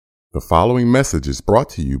The following message is brought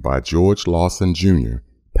to you by George Lawson Jr.,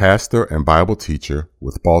 pastor and Bible teacher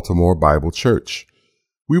with Baltimore Bible Church.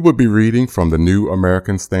 We will be reading from the New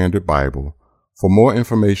American Standard Bible. For more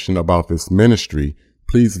information about this ministry,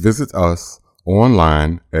 please visit us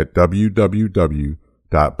online at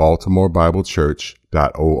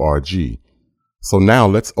www.baltimorebiblechurch.org. So now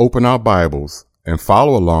let's open our Bibles and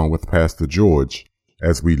follow along with Pastor George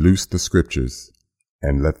as we loose the scriptures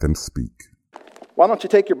and let them speak. Why don't you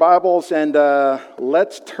take your Bibles and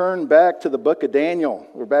let's turn back to the book of Daniel.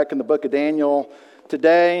 We're back in the book of Daniel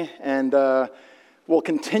today, and we'll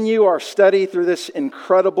continue our study through this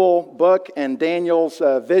incredible book and Daniel's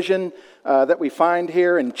vision that we find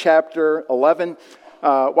here in chapter 11.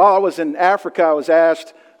 While I was in Africa, I was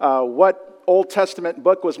asked what Old Testament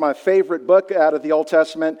book was my favorite book out of the Old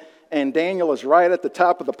Testament, and Daniel is right at the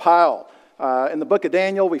top of the pile. In the book of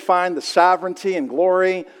Daniel, we find the sovereignty and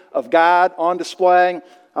glory of God on display.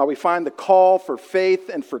 We find the call for faith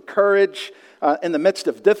and for courage in the midst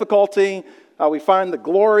of difficulty. We find the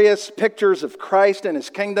glorious pictures of Christ and His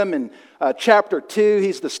kingdom. In chapter 2,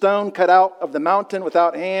 He's the stone cut out of the mountain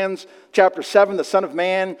without hands. Chapter 7, the Son of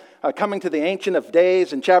Man coming to the Ancient of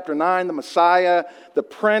Days. In chapter 9, the Messiah, the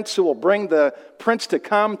Prince who will bring the Prince to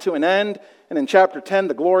come to an end. And in chapter 10,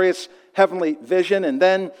 the glorious heavenly vision. And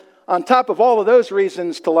then on top of all of those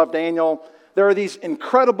reasons to love Daniel, there are these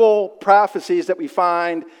incredible prophecies that we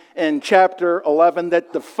find in chapter 11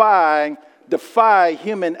 that defy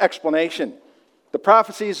human explanation. The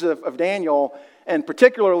prophecies of Daniel, and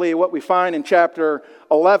particularly what we find in chapter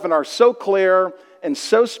 11, are so clear and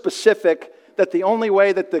so specific that the only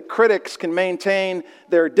way that the critics can maintain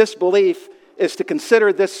their disbelief is to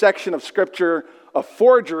consider this section of Scripture a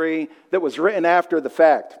forgery that was written after the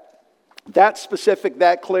fact. That specific,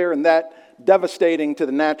 that clear, and that devastating to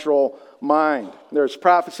the natural mind. There's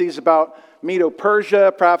prophecies about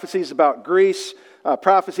Medo-Persia, prophecies about Greece,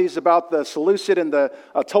 prophecies about the Seleucid and the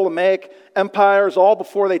Ptolemaic empires, all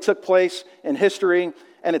before they took place in history,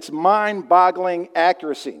 and it's mind-boggling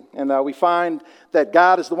accuracy. And we find that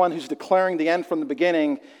God is the one who's declaring the end from the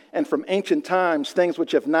beginning, and from ancient times, things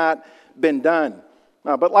which have not been done.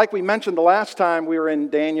 But like we mentioned the last time we were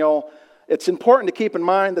in Daniel, it's important to keep in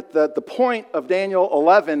mind that the point of Daniel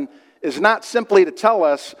 11 is not simply to tell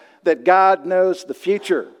us that God knows the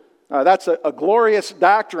future. That's a glorious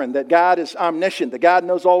doctrine, that God is omniscient, that God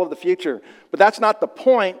knows all of the future. But that's not the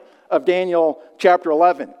point of Daniel chapter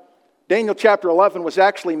 11. Daniel chapter 11 was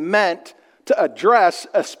actually meant to address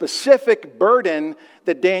a specific burden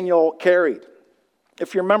that Daniel carried.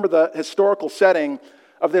 If you remember the historical setting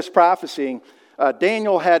of this prophecy,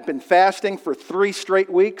 Daniel had been fasting for 3 straight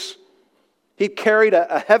weeks. He carried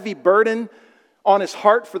a heavy burden on his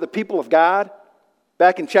heart for the people of God.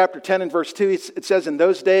 Back in chapter 10 and verse 2, it says, "In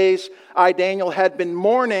those days, I, Daniel, had been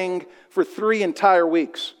mourning for 3 entire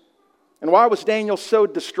weeks." And why was Daniel so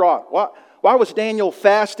distraught? Why was Daniel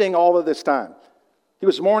fasting all of this time? He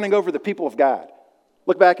was mourning over the people of God.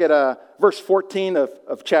 Look back at verse 14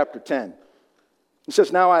 of chapter 10. It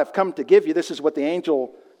says, "Now I have come to give you," this is what the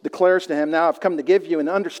angel declares to him, "Now I've come to give you an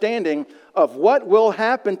understanding of what will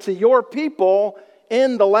happen to your people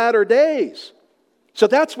in the latter days." So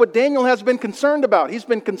that's what Daniel has been concerned about. He's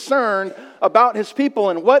been concerned about his people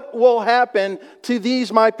and what will happen to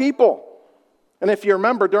these my people. And if you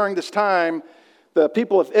remember, during this time, the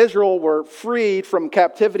people of Israel were freed from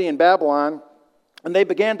captivity in Babylon, and they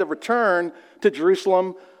began to return to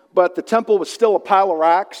Jerusalem, but the temple was still a pile of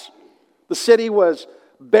rocks. The city was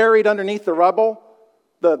buried underneath the rubble.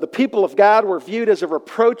 The people of God were viewed as a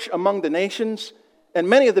reproach among the nations, and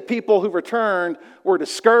many of the people who returned were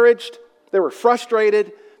discouraged, they were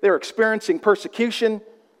frustrated, they were experiencing persecution,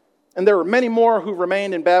 and there were many more who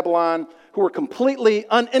remained in Babylon who were completely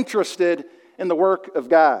uninterested in the work of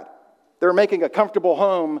God. They were making a comfortable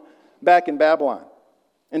home back in Babylon.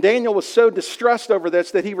 And Daniel was so distressed over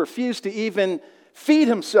this that he refused to even feed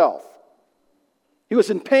himself. He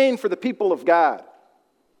was in pain for the people of God.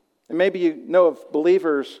 And maybe you know of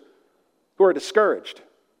believers who are discouraged.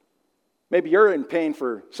 Maybe you're in pain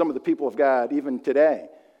for some of the people of God even today.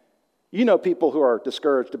 You know people who are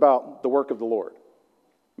discouraged about the work of the Lord.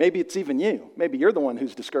 Maybe it's even you. Maybe you're the one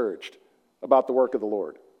who's discouraged about the work of the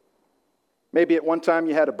Lord. Maybe at one time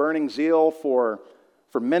you had a burning zeal for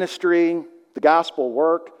ministry, the gospel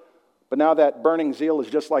work, but now that burning zeal is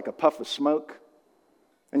just like a puff of smoke.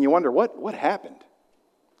 And you wonder, what happened?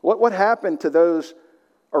 What happened to those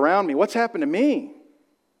around me? What's happened to me?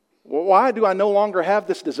 Why do I no longer have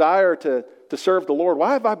this desire to serve the Lord?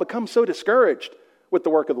 Why have I become so discouraged with the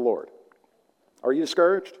work of the Lord? Are you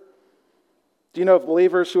discouraged? Do you know of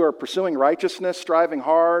believers who are pursuing righteousness, striving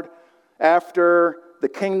hard after the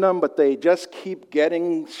kingdom, but they just keep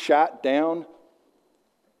getting shot down.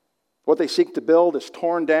 What they seek to build is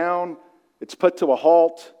torn down. It's put to a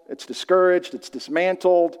halt. It's discouraged. It's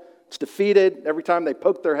dismantled. It's defeated. Every time they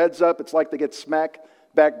poke their heads up, it's like they get smacked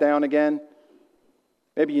back down again.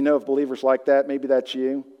 Maybe you know of believers like that. Maybe that's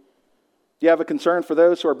you. Do you have a concern for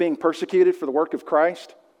those who are being persecuted for the work of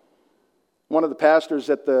Christ? One of the pastors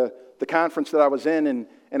at the conference that I was in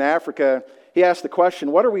Africa, he asked the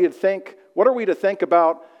question, what are we to think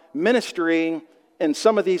about ministry in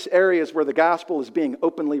some of these areas where the gospel is being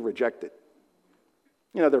openly rejected?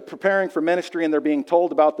 You know, they're preparing for ministry and they're being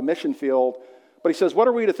told about the mission field. But he says, what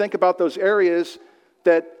are we to think about those areas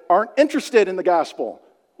that aren't interested in the gospel?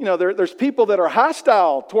 You know, there's people that are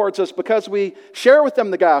hostile towards us because we share with them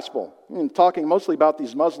the gospel. I'm talking mostly about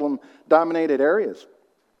these Muslim-dominated areas.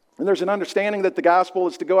 And there's an understanding that the gospel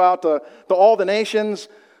is to go out to all the nations,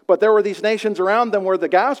 but there were these nations around them where the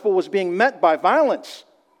gospel was being met by violence.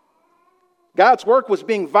 God's work was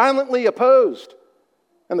being violently opposed.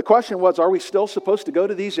 And the question was, are we still supposed to go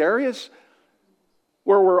to these areas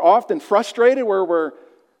where we're often frustrated, where we're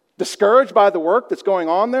discouraged by the work that's going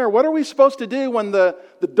on there? What are we supposed to do when the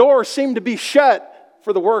doors seem to be shut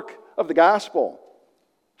for the work of the gospel?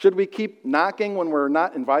 Should we keep knocking when we're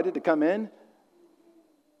not invited to come in?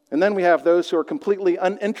 And then we have those who are completely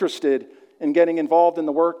uninterested in getting involved in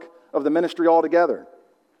the work of the ministry altogether.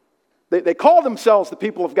 They call themselves the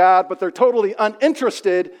people of God, but they're totally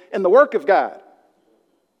uninterested in the work of God.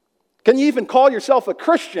 Can you even call yourself a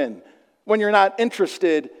Christian when you're not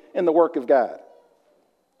interested in the work of God?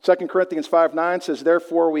 2 Corinthians 5:9 says,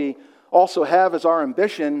 therefore we also have as our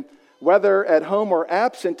ambition, whether at home or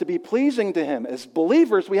absent, to be pleasing to Him. As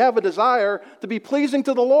believers, we have a desire to be pleasing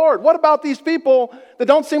to the Lord. What about these people that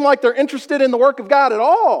don't seem like they're interested in the work of God at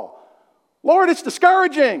all? Lord, it's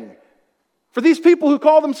discouraging for these people who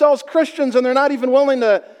call themselves Christians and they're not even willing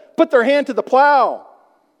to put their hand to the plow.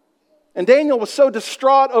 And Daniel was so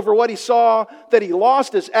distraught over what he saw that he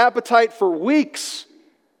lost his appetite for weeks.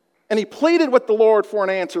 And he pleaded with the Lord for an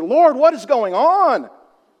answer. Lord, what is going on?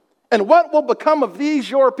 And what will become of these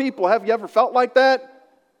your people? Have you ever felt like that?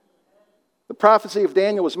 The prophecy of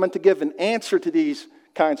Daniel was meant to give an answer to these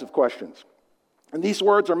kinds of questions. And these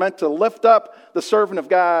words are meant to lift up the servant of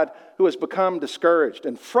God who has become discouraged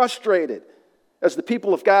and frustrated as the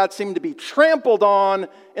people of God seem to be trampled on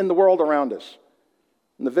in the world around us.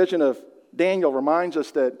 And the vision of Daniel reminds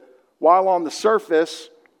us that while on the surface,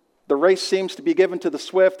 the race seems to be given to the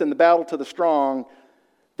swift and the battle to the strong,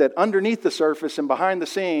 that underneath the surface and behind the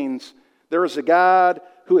scenes, there is a God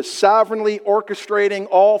who is sovereignly orchestrating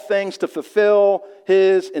all things to fulfill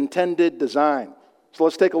His intended design. So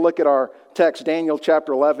let's take a look at our text, Daniel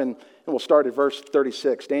chapter 11, and we'll start at verse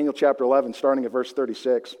 36. Daniel chapter 11, starting at verse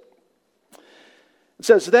 36. It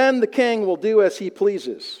says, then the king will do as he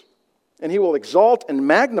pleases, and he will exalt and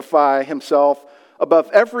magnify himself above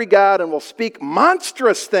every god and will speak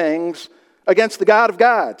monstrous things against the God of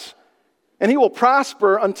gods. And he will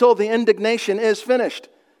prosper until the indignation is finished.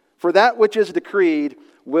 For that which is decreed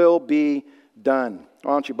will be done.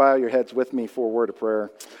 Why don't you bow your heads with me for a word of prayer.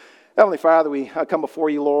 Heavenly Father, we come before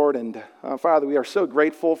you, Lord, and Father, we are so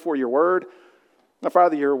grateful for your word.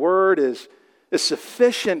 Father, your word is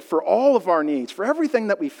sufficient for all of our needs. For everything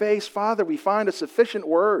that we face, Father, we find a sufficient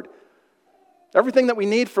word. Everything that we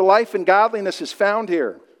need for life and godliness is found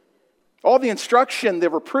here. All the instruction, the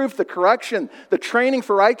reproof, the correction, the training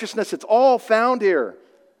for righteousness, it's all found here.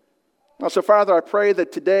 So, Father, I pray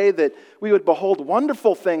that today that we would behold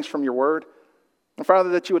wonderful things from your word. And,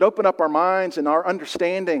 Father, that you would open up our minds and our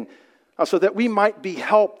understanding so that we might be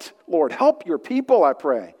helped. Lord, help your people, I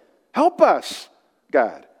pray. Help us,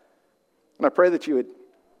 God. And I pray that you would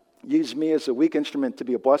use me as a weak instrument to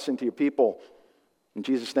be a blessing to your people. In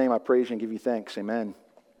Jesus' name I praise you and give you thanks. Amen.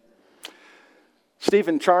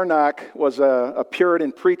 Stephen Charnock was a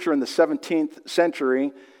Puritan preacher in the 17th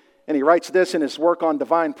century, and he writes this in his work on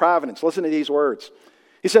divine providence. Listen to these words.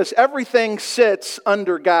 He says, everything sits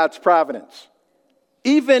under God's providence.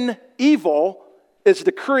 Even evil is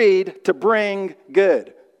decreed to bring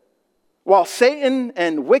good. While Satan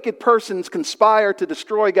and wicked persons conspire to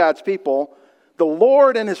destroy God's people, the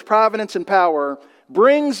Lord in His providence and power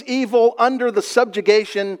brings evil under the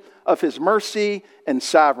subjugation of His mercy and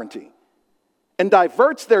sovereignty, and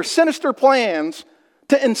diverts their sinister plans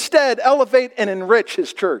to instead elevate and enrich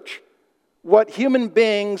His church. What human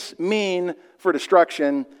beings mean for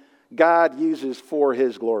destruction, God uses for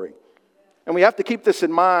His glory. And we have to keep this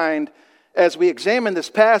in mind as we examine this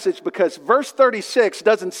passage, because verse 36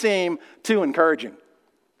 doesn't seem too encouraging.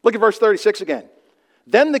 Look at verse 36 again.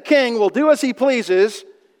 Then the king will do as he pleases.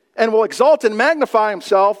 and will exalt and magnify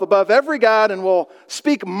himself above every god and will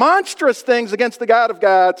speak monstrous things against the God of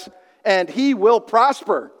gods, and he will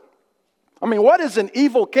prosper. I mean, what is an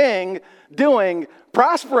evil king doing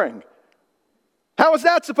prospering? How is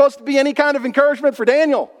that supposed to be any kind of encouragement for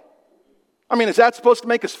Daniel? I mean, is that supposed to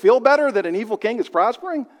make us feel better that an evil king is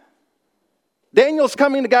prospering? Daniel's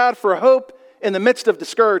coming to God for hope in the midst of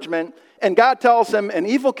discouragement, and God tells him an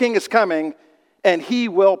evil king is coming and he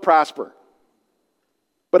will prosper.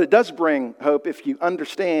 But it does bring hope if you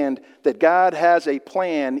understand that God has a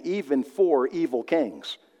plan even for evil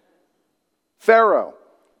kings. Pharaoh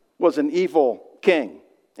was an evil king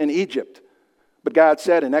in Egypt. But God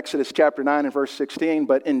said in Exodus chapter 9 and verse 16,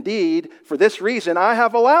 "But indeed, for this reason I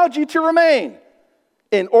have allowed you to remain,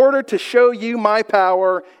 in order to show you my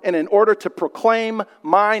power and in order to proclaim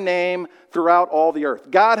my name throughout all the earth."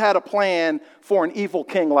 God had a plan for an evil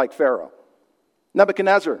king like Pharaoh.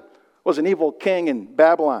 Nebuchadnezzar was an evil king in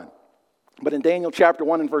Babylon. But in Daniel chapter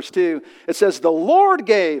 1 and verse 2, it says, "The Lord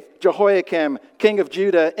gave Jehoiakim, king of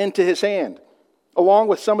Judah, into his hand, along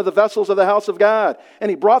with some of the vessels of the house of God. And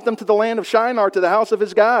he brought them to the land of Shinar, to the house of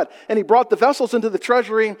his God. And he brought the vessels into the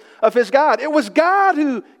treasury of his God." It was God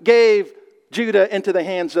who gave Judah into the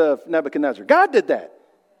hands of Nebuchadnezzar. God did that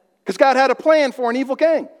because God had a plan for an evil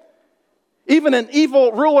king. Even an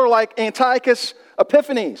evil ruler like Antiochus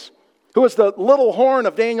Epiphanes, who was the little horn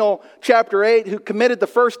of Daniel chapter 8, who committed the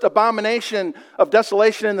first abomination of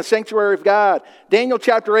desolation in the sanctuary of God. Daniel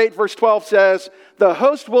chapter 8 verse 12 says, "The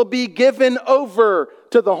host will be given over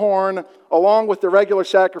to the horn along with the regular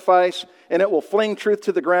sacrifice, and it will fling truth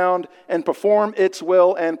to the ground and perform its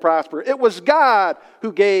will and prosper." It was God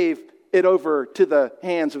who gave it over to the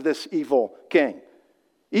hands of this evil king.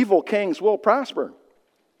 Evil kings will prosper,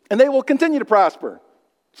 and they will continue to prosper.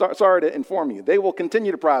 Sorry to inform you. They will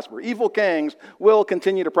continue to prosper. Evil kings will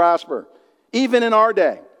continue to prosper, even in our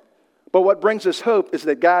day. But what brings us hope is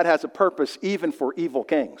that God has a purpose even for evil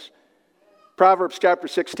kings. Proverbs chapter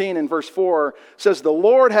 16 and verse 4 says, "The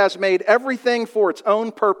Lord has made everything for its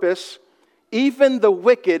own purpose, even the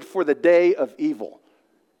wicked for the day of evil."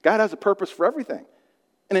 God has a purpose for everything.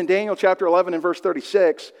 And in Daniel chapter 11 and verse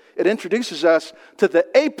 36, it introduces us to the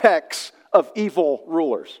apex of evil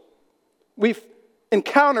rulers. We've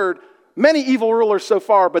encountered many evil rulers so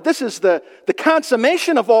far, but this is the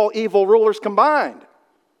consummation of all evil rulers combined.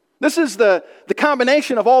 This is the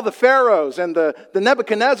combination of all the Pharaohs and the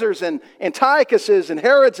Nebuchadnezzars and Antiochuses and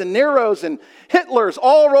Herods and Neros and Hitlers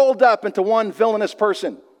all rolled up into one villainous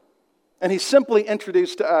person. And he's simply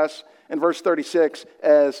introduced to us in verse 36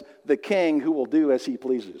 as the king who will do as he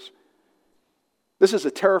pleases. This is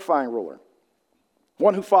a terrifying ruler.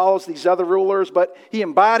 One who follows these other rulers, but he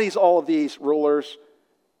embodies all of these rulers.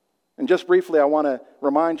 And just briefly, I want to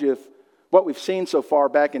remind you of what we've seen so far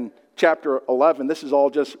back in chapter 11. This is all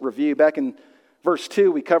just review. Back in verse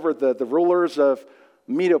 2, we covered the rulers of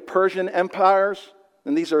Medo-Persian empires.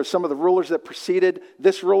 And these are some of the rulers that preceded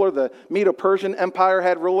this ruler. The Medo-Persian Empire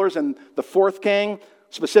had rulers, and the fourth king,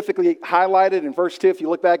 specifically highlighted in verse 2. If you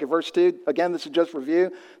look back at verse 2, again, this is just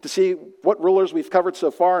review to see what rulers we've covered so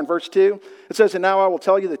far in verse 2. It says, "And now I will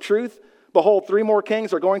tell you the truth. Behold, 3 more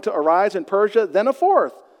kings are going to arise in Persia, then a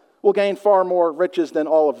 4th will gain far more riches than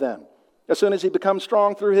all of them, as soon as he becomes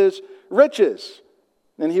strong through his riches.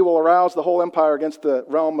 And he will arouse the whole empire against the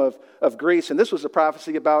realm of Greece." And this was a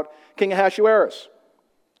prophecy about King Ahasuerus.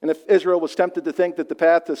 And if Israel was tempted to think that the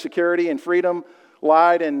path to security and freedom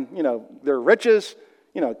lied in, their riches,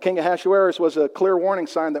 King Ahasuerus was a clear warning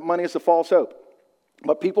sign that money is a false hope.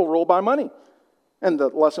 But people rule by money. And the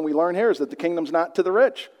lesson we learn here is that the kingdom's not to the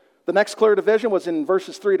rich. The next clear division was in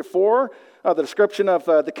verses 3 to 4, the description of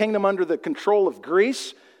the kingdom under the control of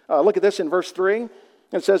Greece. Look at this in verse 3.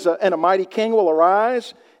 It says, "And a mighty king will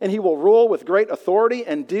arise, and he will rule with great authority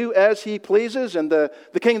and do as he pleases." And the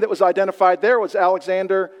king that was identified there was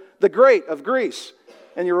Alexander the Great of Greece.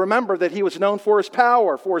 And you remember that he was known for his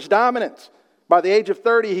power, for his dominance. By the age of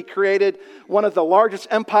 30, he created one of the largest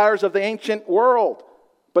empires of the ancient world.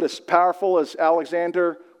 But as powerful as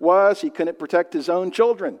Alexander was, he couldn't protect his own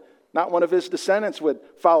children. Not one of his descendants would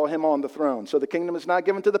follow him on the throne. So the kingdom is not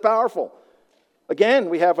given to the powerful. Again,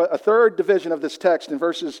 we have a third division of this text in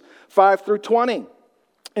verses 5 through 20.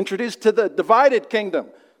 Introduced to the divided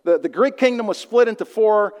kingdom. The Greek kingdom was split into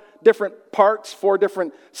 4 different parts, 4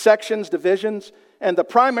 different sections, divisions. And the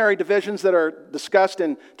primary divisions that are discussed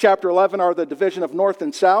in chapter 11 are the division of north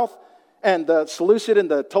and south. And the Seleucid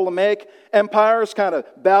and the Ptolemaic empires kind of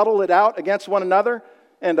battled it out against one another.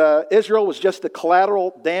 and Israel was just the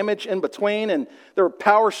collateral damage in between, and there were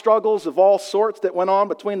power struggles of all sorts that went on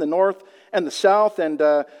between the north and the south, and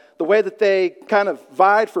the way that they kind of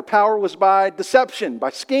vied for power was by deception,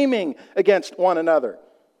 by scheming against one another.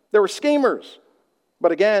 There were schemers,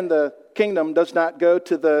 but again, the kingdom does not go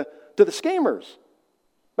to the schemers.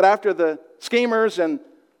 But after the schemers and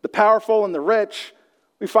the powerful and the rich,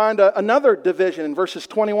 we find another division in verses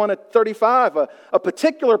 21 to 35, a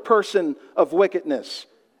particular person of wickedness.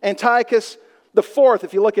 Antiochus IV,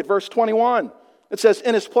 if you look at verse 21, it says,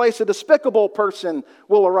 "In his place a despicable person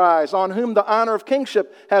will arise, on whom the honor of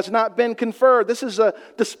kingship has not been conferred." This is a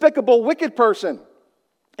despicable, wicked person,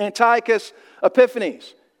 Antiochus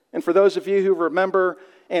Epiphanes. And for those of you who remember,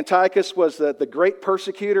 Antiochus was the great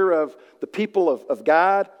persecutor of the people of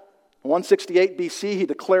God. In 168 BC, he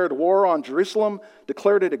declared war on Jerusalem,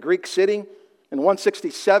 declared it a Greek city. In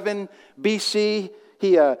 167 BC,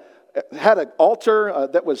 he had an altar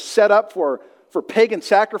that was set up for pagan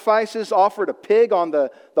sacrifices, offered a pig on the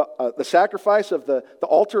sacrifice of the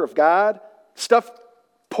altar of God, stuffed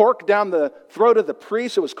pork down the throat of the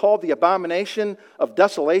priest. It was called the abomination of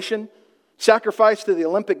desolation, sacrificed to the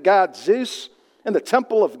Olympic god Zeus in the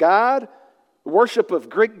temple of God. The worship of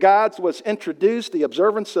Greek gods was introduced. The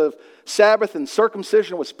observance of Sabbath and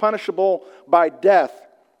circumcision was punishable by death.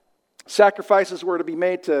 Sacrifices were to be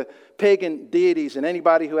made to pagan deities, and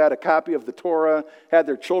anybody who had a copy of the Torah, had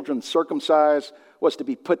their children circumcised, was to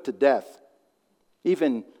be put to death.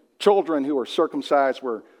 Even children who were circumcised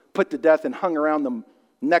were put to death and hung around the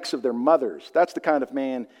necks of their mothers. That's the kind of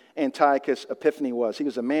man Antiochus Epiphanes was. He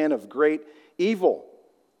was a man of great evil.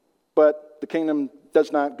 But the kingdom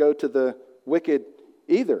does not go to the wicked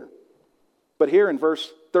either. But here in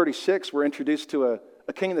verse 36, we're introduced to a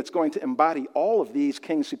king that's going to embody all of these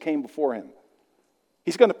kings who came before him.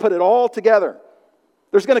 He's going to put it all together.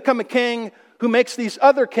 There's going to come a king who makes these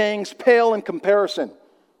other kings pale in comparison.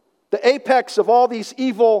 The apex of all these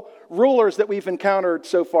evil rulers that we've encountered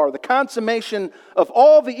so far. The consummation of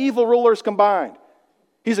all the evil rulers combined.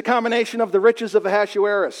 He's a combination of the riches of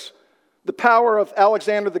Ahasuerus, the power of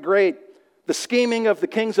Alexander the Great, the scheming of the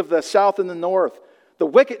kings of the south and the north, the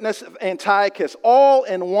wickedness of Antiochus, all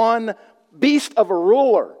in one beast of a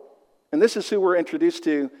ruler. And this is who we're introduced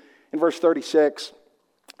to in verse 36.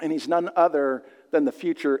 And he's none other than the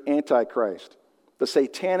future Antichrist, the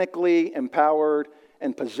satanically empowered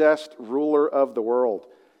and possessed ruler of the world.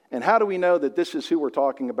 And how do we know that this is who we're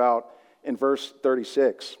talking about in verse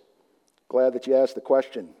 36? Glad that you asked the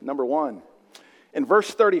question. Number one, in verse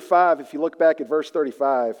 35, if you look back at verse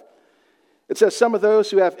 35, it says, "Some of those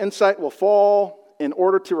who have insight will fall in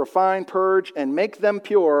order to refine, purge, and make them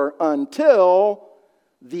pure until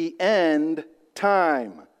the end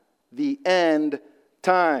time." The end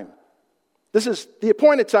time. This is the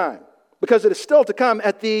appointed time, because it is still to come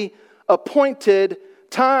at the appointed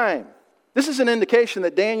time. This is an indication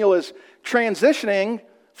that Daniel is transitioning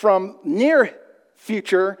from near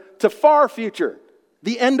future to far future,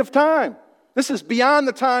 the end of time. This is beyond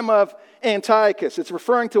the time of Antiochus. It's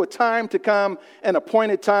referring to a time to come, an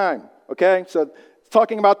appointed time. Okay, so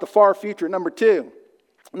talking about the far future. Number two,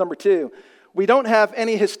 we don't have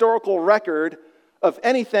any historical record of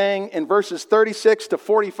anything in verses 36 to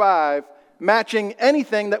 45 matching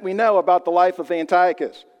anything that we know about the life of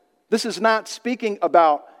Antiochus. This is not speaking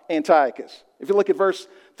about Antiochus. If you look at verse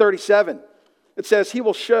 37, it says, "He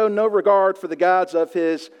will show no regard for the gods of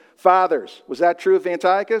his fathers." Was that true of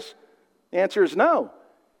Antiochus? The answer is no.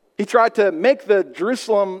 He tried to make the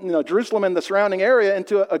Jerusalem and the surrounding area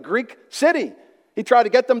into a Greek city. He tried to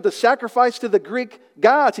get them to sacrifice to the Greek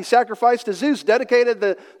gods. He sacrificed to Zeus, dedicated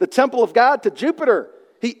the temple of God to Jupiter.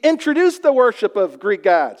 He introduced the worship of Greek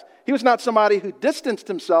gods. He was not somebody who distanced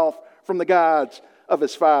himself from the gods of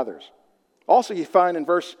his fathers. Also, you find in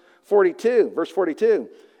verse 42,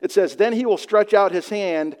 it says, "Then he will stretch out his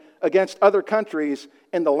hand against other countries,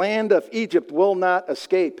 and the land of Egypt will not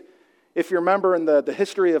escape." If you remember in the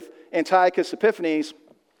history of Antiochus Epiphanes,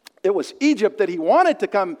 it was Egypt that he wanted to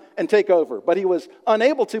come and take over, but he was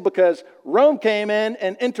unable to because Rome came in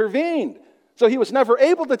and intervened. So he was never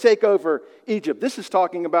able to take over Egypt. This is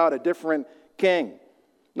talking about a different king.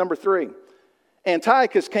 Number 3,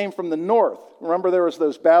 Antiochus came from the north. Remember there was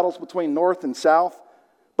those battles between north and south?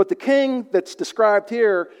 But the king that's described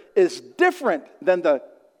here is different than the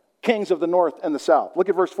kings of the north and the south. Look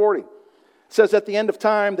at verse 40. It says, "At the end of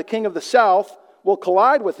time, the king of the south will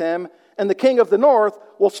collide with him, and the king of the north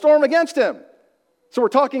will storm against him." So we're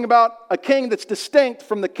talking about a king that's distinct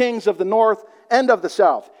from the kings of the north and of the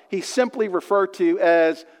south. He's simply referred to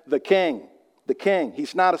as the king. The king.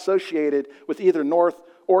 He's not associated with either north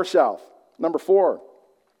or south. Number 4,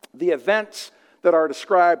 the events that are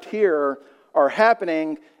described here are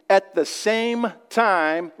happening at the same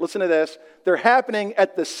time. Listen to this. They're happening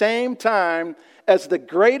at the same time as the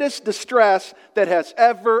greatest distress that has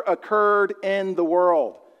ever occurred in the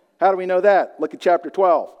world. How do we know that? Look at chapter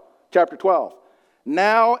 12. Chapter 12.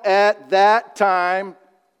 Now at that time,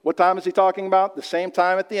 what time is he talking about? The same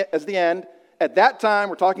time as the end. At that time,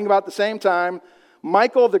 we're talking about the same time,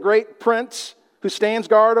 Michael, the great prince, who stands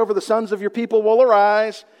guard over the sons of your people, will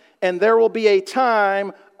arise, and there will be a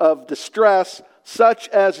time of distress such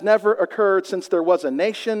as never occurred since there was a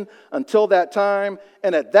nation until that time.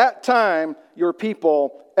 And at that time, your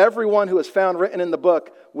people, everyone who is found written in the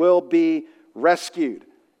book, will be rescued.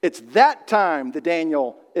 It's that time that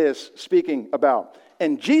Daniel is speaking about.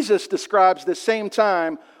 And Jesus describes this same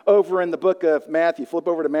time over in the book of Matthew. Flip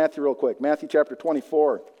over to Matthew real quick. Matthew chapter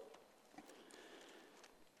 24.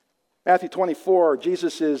 Matthew 24,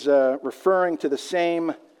 Jesus is referring to the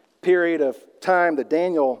same period of time that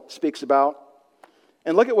Daniel speaks about.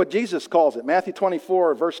 And look at what Jesus calls it. Matthew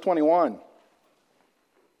 24, verse 21.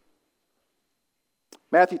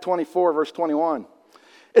 Matthew 24, verse 21.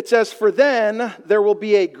 It says, "For then there will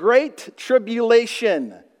be a great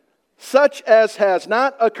tribulation, such as has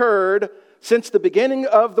not occurred since the beginning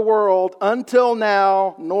of the world until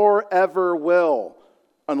now, nor ever will.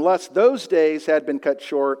 Unless those days had been cut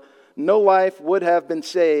short, no life would have been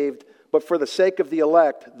saved, but for the sake of the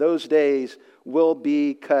elect, those days will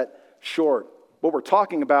be cut short." What we're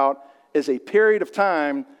talking about is a period of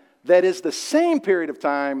time that is the same period of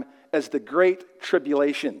time as the Great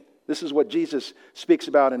Tribulation. This is what Jesus speaks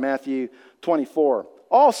about in Matthew 24.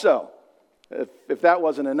 Also, if that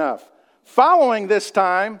wasn't enough, following this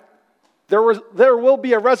time, there will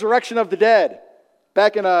be a resurrection of the dead.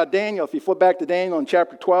 Back in Daniel, if you flip back to Daniel in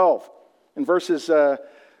chapter 12, in verses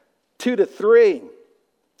 2 to 3.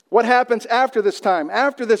 What happens after this time,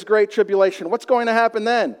 after this great tribulation? What's going to happen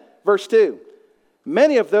then? Verse 2.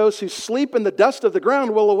 "Many of those who sleep in the dust of the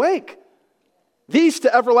ground will awake. These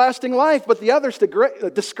to everlasting life, but the others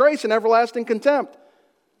to disgrace and everlasting contempt.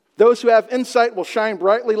 Those who have insight will shine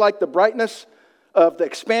brightly like the brightness of the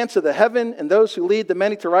expanse of the heaven, and those who lead the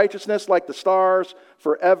many to righteousness like the stars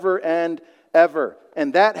forever and ever."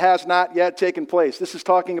 And that has not yet taken place. This is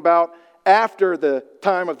talking about after the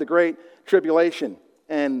time of the Great Tribulation.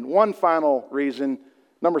 And one final reason,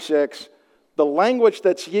 number 6, the language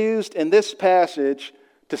that's used in this passage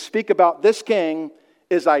to speak about this king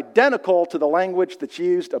is identical to the language that's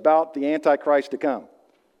used about the Antichrist to come.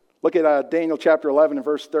 Look at Daniel chapter 11 and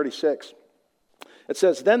verse 36. It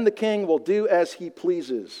says, "Then the king will do as he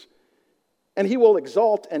pleases, and he will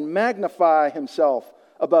exalt and magnify himself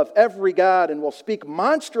above every god, and will speak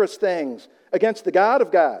monstrous things against the God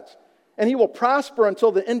of gods. And he will prosper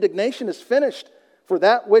until the indignation is finished, for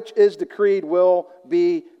that which is decreed will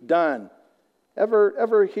be done."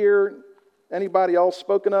 Ever hear anybody else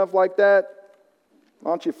spoken of like that?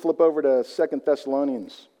 Why don't you flip over to 2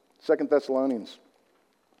 Thessalonians. 2 Thessalonians.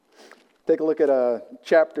 Take a look at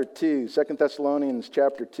chapter 2. 2 Thessalonians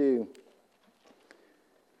chapter 2.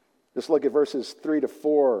 Just look at verses 3 to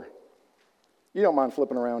 4. You don't mind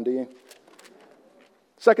flipping around, do you?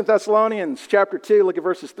 2 Thessalonians chapter 2, look at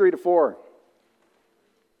verses 3 to 4.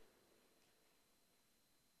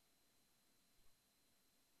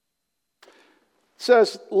 It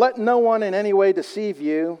says, "Let no one in any way deceive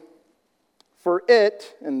you, for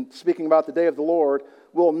it," and speaking about the day of the Lord,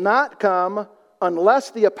 "will not come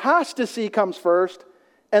unless the apostasy comes first,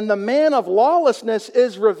 and the man of lawlessness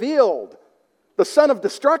is revealed, the son of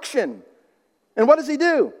destruction." And what does he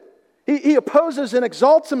do? He opposes and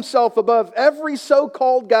exalts himself above every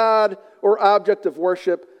so-called God or object of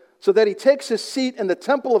worship, so that he takes his seat in the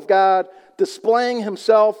temple of God, displaying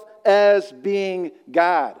himself as being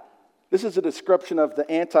God. This is a description of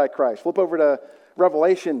the Antichrist. Flip over to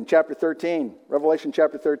Revelation chapter 13. Revelation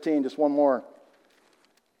chapter 13, just one more.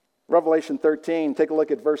 Revelation 13, take a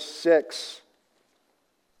look at verse 6.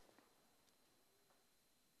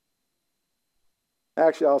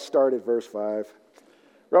 Actually, I'll start at verse 5.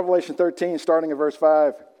 Revelation 13, starting at verse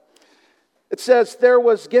 5. It says, "There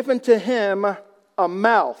was given to him a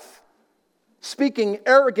mouth, speaking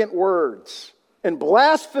arrogant words and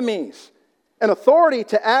blasphemies, and authority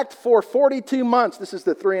to act for 42 months, this is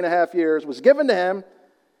the 3.5 years, was given to him.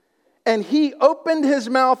 And he opened his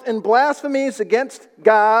mouth in blasphemies against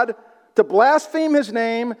God, to blaspheme his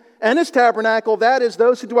name and his tabernacle, that is,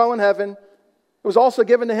 those who dwell in heaven. It was also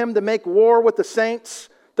given to him to make war with the saints,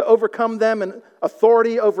 to overcome them, and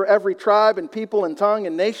authority over every tribe and people and tongue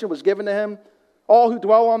and nation was given to him. All who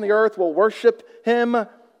dwell on the earth will worship him.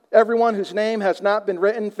 Everyone whose name has not been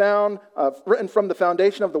written from the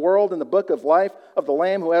foundation of the world in the book of life of the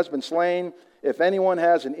Lamb who has been slain. If anyone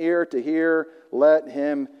has an ear to hear, let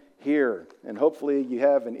him hear. And hopefully you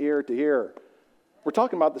have an ear to hear. We're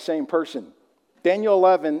talking about the same person. Daniel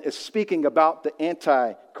 11 is speaking about the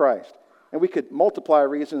Antichrist. And we could multiply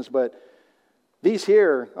reasons, but these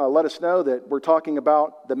here let us know that we're talking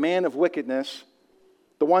about the man of wickedness,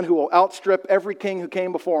 the one who will outstrip every king who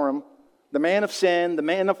came before him, the man of sin, the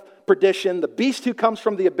man of perdition, the beast who comes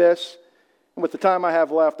from the abyss. And with the time I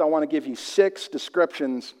have left, I want to give you 6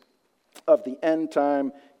 descriptions of the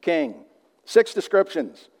end-time king. 6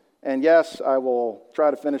 descriptions. And yes, I will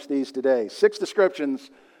try to finish these today. 6 descriptions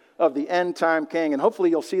of the end-time king. And hopefully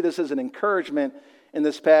you'll see this as an encouragement in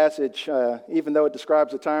this passage, even though it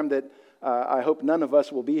describes a time that I hope none of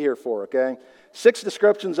us will be here for, okay? 6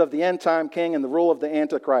 descriptions of the end-time king and the rule of the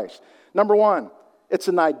Antichrist. Number 1, it's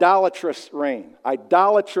an idolatrous reign.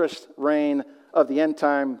 Idolatrous reign of the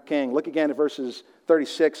end-time king. Look again at verses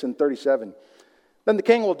 36 and 37. Then the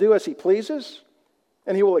king will do as he pleases,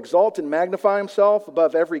 and he will exalt and magnify himself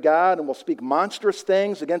above every god, and will speak monstrous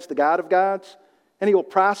things against the God of gods. And he will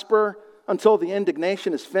prosper until the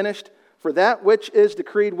indignation is finished, for that which is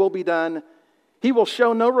decreed will be done. He will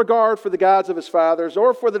show no regard for the gods of his fathers,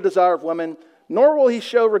 or for the desire of women, nor will he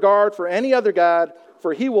show regard for any other god,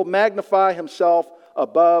 for he will magnify himself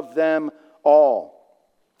above them all.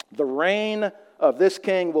 The reign of this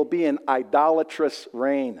king will be an idolatrous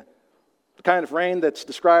reign. The kind of reign that's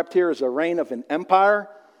described here is a reign of an empire.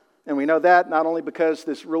 And we know that not only because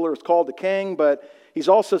this ruler is called a king, but he's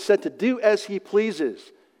also said to do as he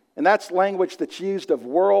pleases. And that's language that's used of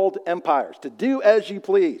world empires, to do as you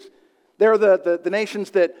please. They're the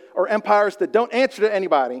nations that are empires that don't answer to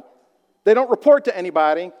anybody. They don't report to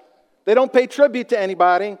anybody. They don't pay tribute to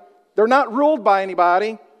anybody. They're not ruled by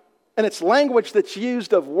anybody. And it's language that's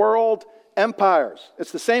used of world empires.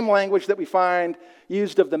 It's the same language that we find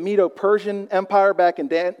used of the Medo-Persian Empire back in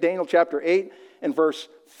Daniel chapter 8 and verse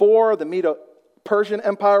 4. The Medo-Persian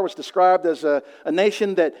Empire was described as a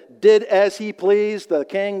nation that did as he pleased. The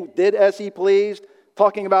king did as he pleased,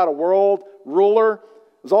 talking about a world ruler.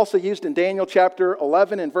 It was also used in Daniel chapter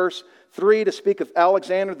 11 and verse 3 to speak of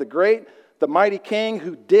Alexander the Great, the mighty king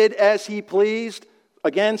who did as he pleased.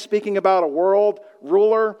 Again, speaking about a world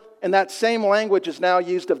ruler. And that same language is now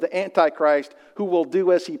used of the Antichrist, who will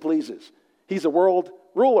do as he pleases. He's a world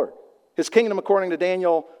ruler. His kingdom, according to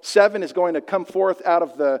Daniel 7, is going to come forth out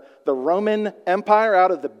of the Roman Empire,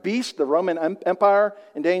 out of the beast, the Roman Empire,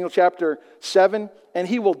 in Daniel chapter 7. And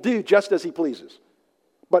he will do just as he pleases.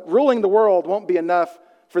 But ruling the world won't be enough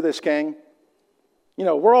for this king. You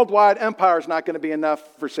know, worldwide empire is not going to be enough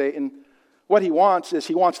for Satan. What he wants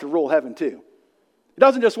to rule heaven too. He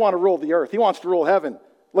doesn't just want to rule the earth. He wants to rule heaven.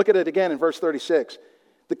 Look at it again in verse 36.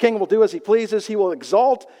 The king will do as he pleases. He will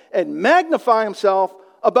exalt and magnify himself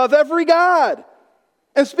above every god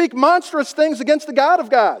and speak monstrous things against the God of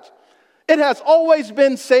gods. It has always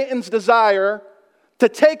been Satan's desire to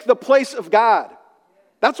take the place of God.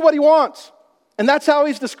 That's what he wants. And that's how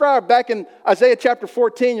he's described back in Isaiah chapter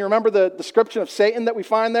 14. You remember the description of Satan that we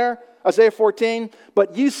find there? Isaiah 14.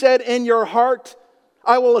 But you said in your heart,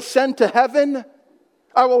 I will ascend to heaven.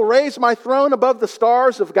 I will raise my throne above the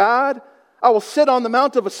stars of God. I will sit on the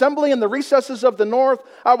mount of assembly in the recesses of the north.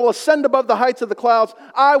 I will ascend above the heights of the clouds.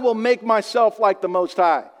 I will make myself like the Most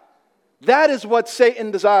High. That is what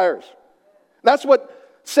Satan desires. That's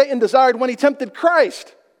what Satan desired when he tempted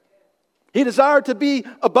Christ. He desired to be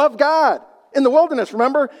above God in the wilderness.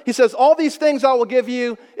 Remember, he says, all these things I will give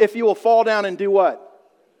you if you will fall down and do what?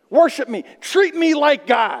 Worship me. Treat me like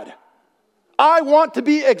God. I want to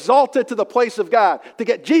be exalted to the place of God. To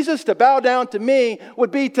get Jesus to bow down to me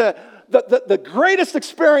would be to the greatest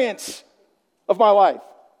experience of my life.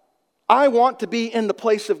 I want to be in the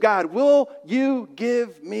place of God. Will you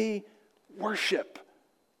give me worship?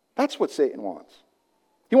 That's what Satan wants.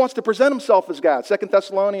 He wants to present himself as God. 2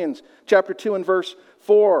 Thessalonians chapter 2 and verse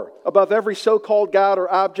 4. Above every so-called God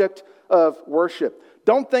or object of worship.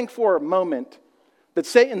 Don't think for a moment that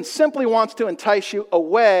Satan simply wants to entice you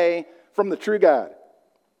away from the true God.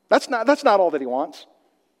 That's not all that he wants.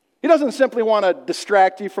 He doesn't simply want to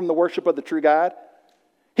distract you from the worship of the true God.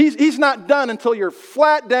 He's not done until you're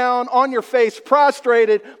flat down on your face,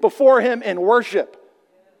 prostrated before him in worship.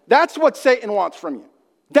 That's what Satan wants from you.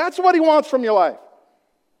 That's what he wants from your life.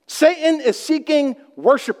 Satan is seeking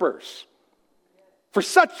worshipers. For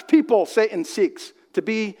such people, Satan seeks to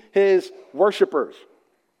be his worshipers.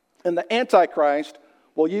 And the Antichrist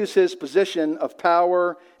will use his position of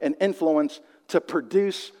power and influence to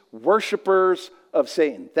produce worshipers of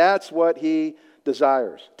Satan. That's what he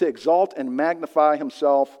desires, to exalt and magnify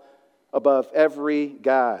himself above every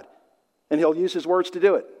god. And he'll use his words to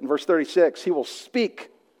do it. In verse 36, he will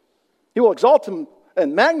speak He will exalt him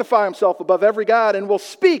and magnify himself above every god and will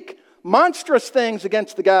speak monstrous things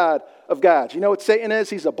against the God of gods. You know what Satan is?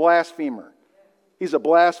 He's a blasphemer. He's a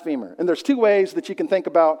blasphemer. And there's two ways that you can think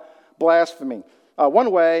about blasphemy.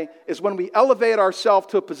 One way is when we elevate ourselves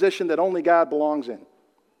to a position that only God belongs in.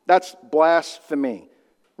 That's blasphemy.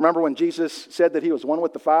 Remember when Jesus said that he was one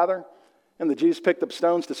with the Father? And the Jews picked up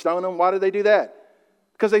stones to stone him? Why did they do that?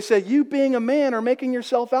 Because they said, you being a man are making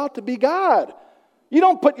yourself out to be God. You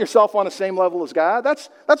don't put yourself on the same level as God. That's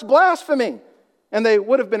blasphemy. And they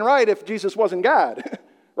would have been right if Jesus wasn't God,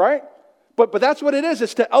 right? But that's what it is.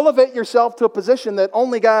 It's to elevate yourself to a position that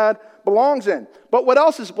only God belongs in. But what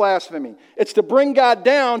else is blasphemy? It's to bring God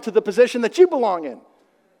down to the position that you belong in.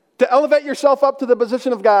 To elevate yourself up to the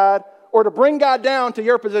position of God or to bring God down to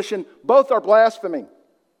your position, both are blasphemy.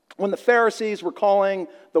 When the Pharisees were calling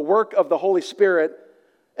the work of the Holy Spirit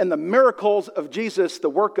and the miracles of Jesus the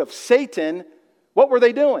work of Satan, what were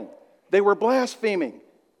they doing? They were blaspheming.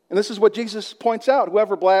 And this is what Jesus points out.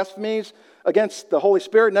 Whoever blasphemes against the Holy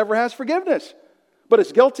Spirit never has forgiveness, but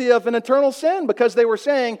is guilty of an eternal sin because they were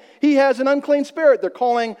saying he has an unclean spirit. They're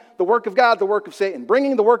calling the work of God the work of Satan,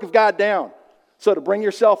 bringing the work of God down. So to bring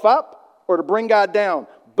yourself up or to bring God down,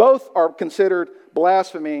 both are considered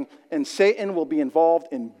blasphemy, and Satan will be involved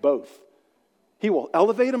in both. He will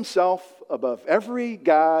elevate himself above every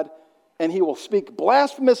god, and he will speak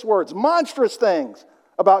blasphemous words, monstrous things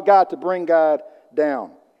about God to bring God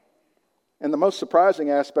down. And the most surprising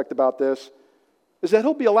aspect about this is that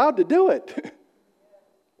he'll be allowed to do it.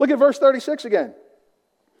 Look at verse 36 again.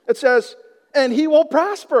 It says, and he will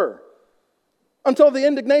prosper until the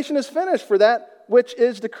indignation is finished, for that which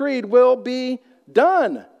is decreed will be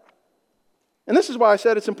done. And this is why I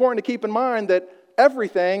said it's important to keep in mind that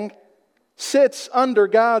everything sits under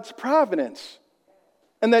God's providence,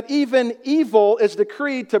 and that even evil is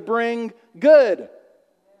decreed to bring good.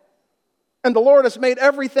 And the Lord has made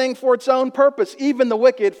everything for its own purpose, even the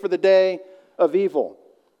wicked for the day of evil.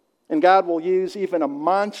 And God will use even a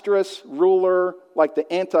monstrous ruler like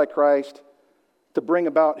the Antichrist to bring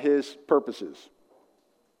about his purposes.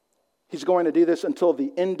 He's going to do this until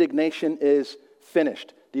the indignation is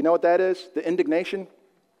finished. Do you know what that is? The indignation?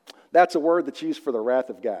 That's a word that's used for the wrath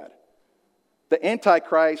of God. The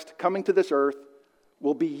Antichrist coming to this earth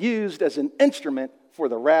will be used as an instrument for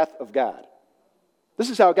the wrath of God. This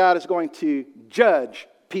is how God is going to judge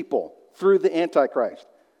people through the Antichrist.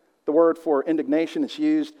 The word for indignation is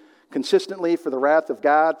used consistently for the wrath of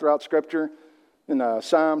God throughout Scripture. In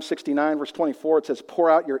Psalm 69, verse 24, it says, pour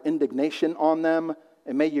out your indignation on them,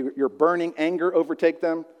 and may your burning anger overtake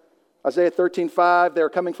them. Isaiah 13:5, they are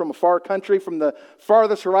coming from a far country, from the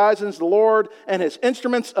farthest horizons, the Lord and his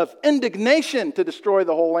instruments of indignation to destroy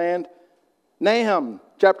the whole land. Nahum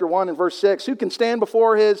chapter 1 and verse 6, who can stand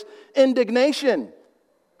before his indignation?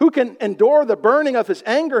 Who can endure the burning of his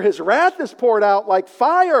anger? His wrath is poured out like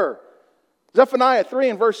fire. Zephaniah 3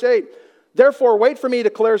 and verse 8, therefore wait for me,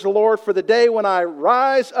 declares the Lord, for the day when I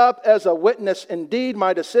rise up as a witness. Indeed,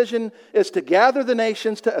 my decision is to gather the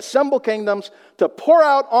nations, to assemble kingdoms, to pour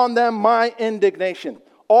out on them my indignation,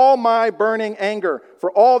 all my burning anger,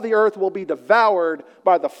 for all the earth will be devoured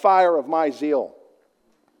by the fire of my zeal.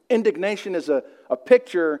 Indignation is a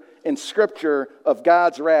picture in Scripture of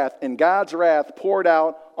God's wrath, and God's wrath poured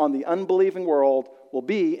out on the unbelieving world will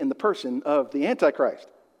be in the person of the Antichrist.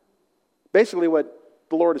 Basically, what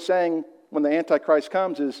the Lord is saying when the Antichrist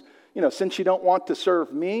comes is, since you don't want to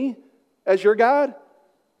serve me as your God,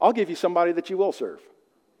 I'll give you somebody that you will serve.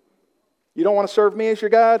 You don't want to serve me as your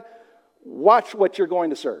God? Watch what you're going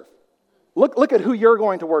to serve. Look at who you're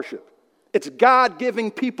going to worship. It's God giving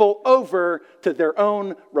people over to their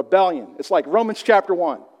own rebellion. It's like Romans chapter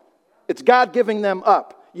 1. It's God giving them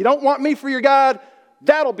up. You don't want me for your God?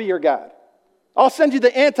 That'll be your God. I'll send you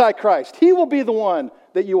the Antichrist. He will be the one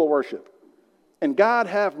that you will worship. And God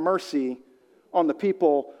have mercy on the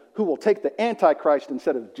people who will take the Antichrist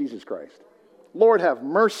instead of Jesus Christ. Lord, have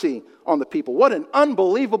mercy on the people. What an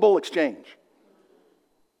unbelievable exchange.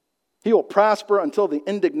 He will prosper until the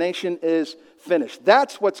indignation is finished.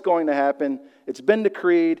 That's what's going to happen. It's been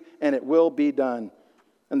decreed, and it will be done.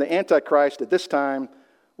 And the Antichrist at this time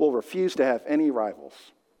will refuse to have any rivals.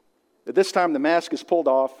 At this time, the mask is pulled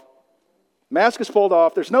off. Mask is pulled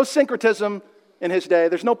off. There's no syncretism in his day.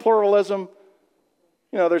 There's no pluralism.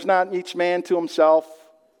 There's not each man to himself.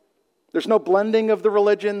 There's no blending of the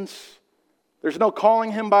religions. There's no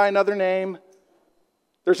calling him by another name.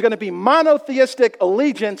 There's going to be monotheistic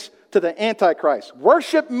allegiance to the Antichrist.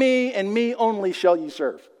 Worship me and me only shall you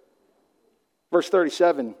serve. Verse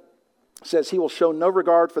 37 says, he will show no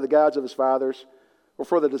regard for the gods of his fathers or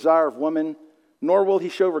for the desire of women, nor will he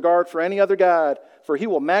show regard for any other god, for he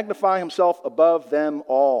will magnify himself above them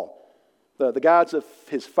all. The gods of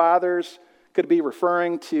his fathers could be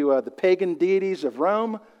referring to the pagan deities of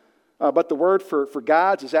Rome, but the word for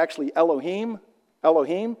gods is actually Elohim,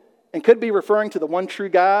 and could be referring to the one true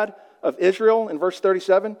God of Israel in verse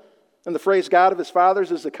 37. And the phrase God of his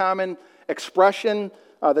fathers is a common expression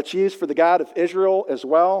that's used for the God of Israel as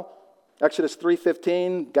well. Exodus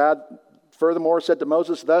 3:15, God furthermore said to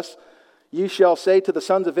Moses, "Thus you shall say to the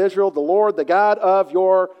sons of Israel, the Lord, the God of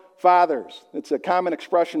your fathers." It's a common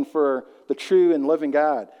expression for the true and living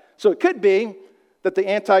God. So it could be that the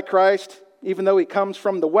Antichrist, even though he comes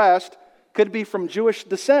from the West, could be from Jewish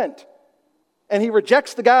descent. And he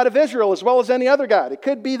rejects the God of Israel as well as any other God. It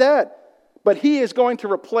could be that. But he is going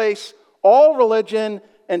to replace all religion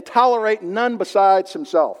and tolerate none besides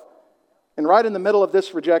himself. And right in the middle of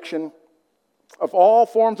this rejection of all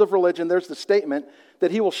forms of religion, there's the statement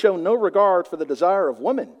that he will show no regard for the desire of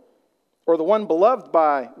women, or the one beloved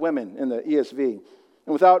by women in the ESV.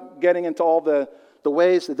 And without getting into all the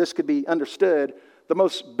ways that this could be understood, the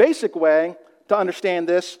most basic way to understand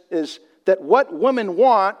this is that what women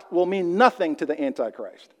want will mean nothing to the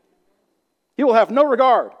Antichrist. He will have no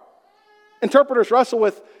regard. Interpreters wrestle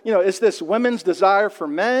with, is this women's desire for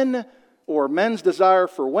men, or men's desire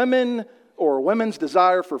for women, or women's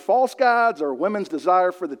desire for false gods, or women's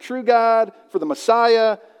desire for the true God, for the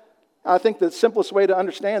Messiah? I think the simplest way to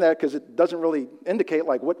understand that, because it doesn't really indicate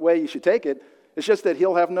what way you should take it, it's just that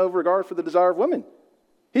he'll have no regard for the desire of women.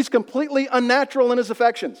 He's completely unnatural in his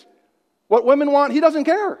affections. What women want, he doesn't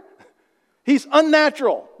care. He's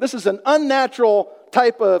unnatural. This is an unnatural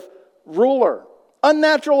type of ruler.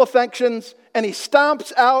 Unnatural affections, and he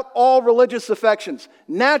stomps out all religious affections.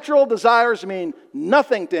 Natural desires mean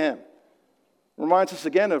nothing to him. Reminds us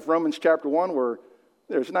again of Romans chapter 1, where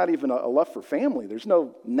there's not even a love for family. There's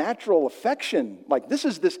no natural affection. This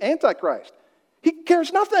is this Antichrist. He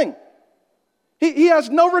cares nothing. He has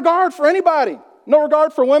no regard for anybody. No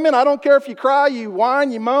regard for women. I don't care if you cry, you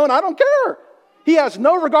whine, you moan. I don't care. He has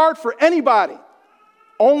no regard for anybody.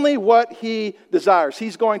 Only what he desires.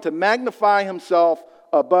 He's going to magnify himself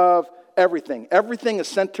above everything. Everything is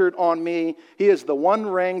centered on me. He is the one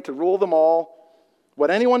ring to rule them all. What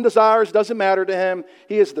anyone desires doesn't matter to him.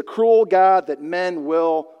 He is the cruel God that men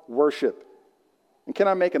will worship. And can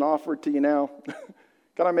I make an offer to you now?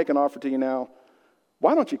 Can I make an offer to you now?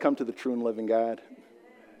 Why don't you come to the true and living God?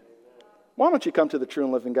 Why don't you come to the true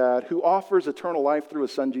and living God who offers eternal life through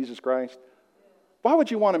his Son, Jesus Christ? Why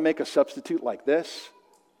would you want to make a substitute like this?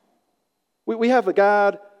 We have a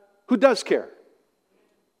God who does care.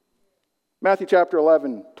 Matthew chapter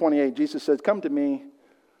 11, 28, Jesus says, "Come to me,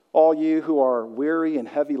 all you who are weary and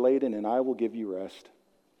heavy laden, and I will give you rest."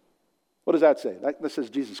 What does that say? That says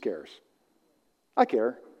Jesus cares. I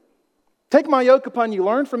care. "Take my yoke upon you,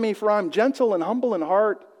 learn from me, for I am gentle and humble in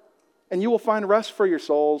heart, and you will find rest for your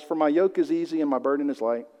souls, for my yoke is easy and my burden is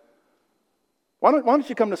light." Why don't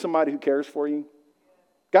you come to somebody who cares for you?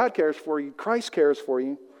 God cares for you. Christ cares for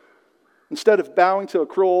you. Instead of bowing to a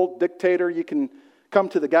cruel dictator, you can come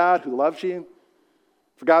to the God who loves you.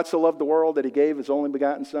 "For God so loved the world that he gave his only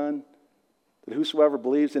begotten Son, that whosoever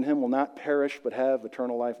believes in him will not perish but have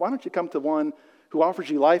eternal life." Why don't you come to one who offers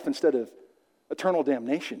you life instead of eternal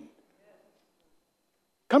damnation?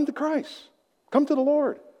 Come to Christ. Come to the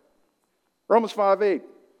Lord. Romans 5:8.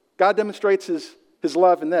 God demonstrates his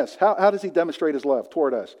love in this. How does he demonstrate his love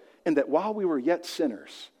toward us? In that while we were yet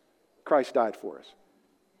sinners, Christ died for us.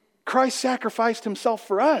 Christ sacrificed himself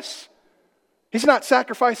for us. He's not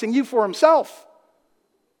sacrificing you for himself.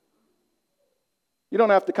 You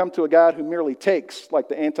don't have to come to a God who merely takes like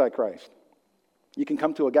the Antichrist. You can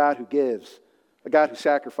come to a God who gives, a God who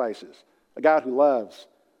sacrifices, a God who loves,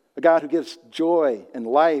 a God who gives joy and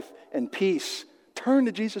life and peace. Turn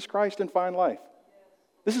to Jesus Christ and find life.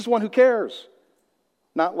 This is one who cares.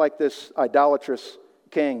 Not like this idolatrous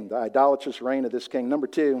king, the idolatrous reign of this king. Number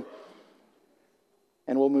two,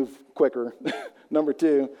 and we'll move quicker. Number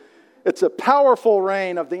two, it's a powerful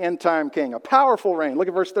reign of the end-time king. A powerful reign. Look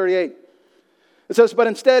at verse 38. It says, "But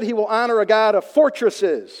instead he will honor a God of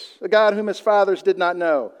fortresses, a God whom his fathers did not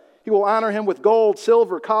know. He will honor him with gold,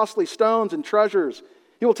 silver, costly stones, and treasures.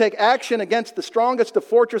 He will take action against the strongest of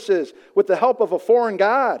fortresses with the help of a foreign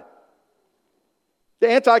god. The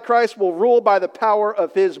Antichrist will rule by the power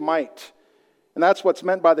of his might." And that's what's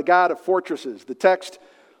meant by the God of fortresses. The text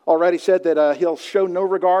already said that he'll show no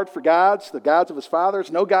regard for gods, the gods of his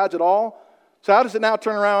fathers, no gods at all. So how does it now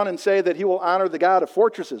turn around and say that he will honor the God of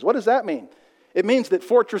fortresses? What does that mean? It means that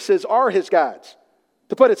fortresses are his gods.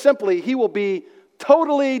 To put it simply, he will be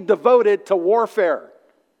totally devoted to warfare.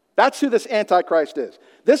 That's who this Antichrist is.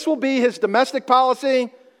 This will be his domestic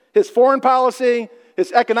policy. his foreign policy,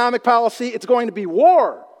 his economic policy. It's going to be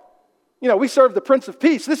war. We serve the Prince of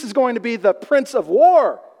Peace. This is going to be the Prince of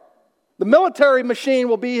War. The military machine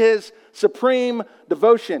will be his supreme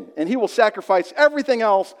devotion, and he will sacrifice everything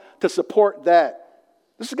else to support that.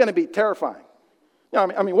 This is going to be terrifying.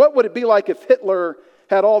 What would it be like if Hitler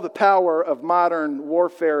had all the power of modern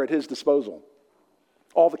warfare at his disposal?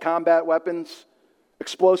 All the combat weapons,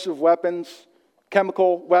 explosive weapons,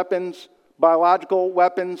 chemical weapons, biological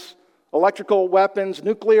weapons, electrical weapons,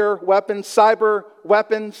 nuclear weapons, cyber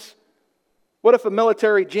weapons. What if a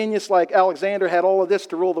military genius like Alexander had all of this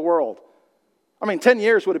to rule the world? 10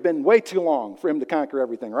 years would have been way too long for him to conquer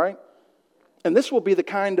everything, right? And this will be the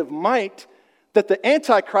kind of might that the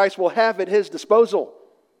Antichrist will have at his disposal,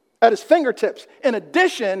 at his fingertips, in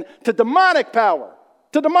addition to demonic power,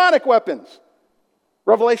 to demonic weapons.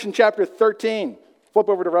 Revelation chapter 13. Flip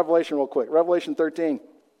over to Revelation real quick. Revelation 13.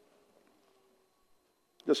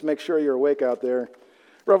 Just make sure you're awake out there.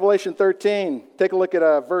 Revelation 13. Take a look at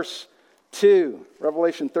verse 2.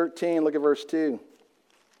 Revelation 13, look at verse 2.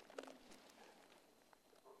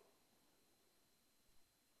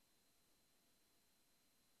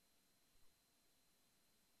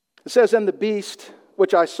 It says, "And the beast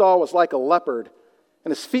which I saw was like a leopard,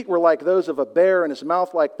 and his feet were like those of a bear, and his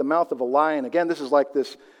mouth like the mouth of a lion." Again, this is like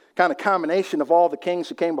this kind of combination of all the kings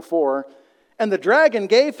who came before. "And the dragon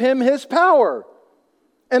gave him his power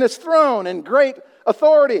and his throne and great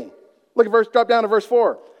authority." Drop down to verse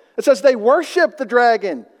 4. It says, "They worshiped the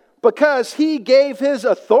dragon because he gave his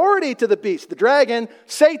authority to the beast." The dragon,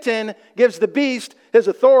 Satan, gives the beast his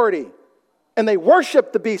authority. "And they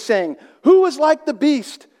worshiped the beast, saying, 'Who is like the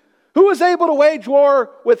beast? Who is able to wage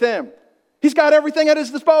war with him?'" He's got everything at his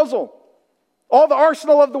disposal. All the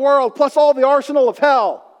arsenal of the world, plus all the arsenal of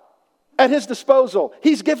hell at his disposal.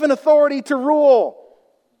 He's given authority to rule.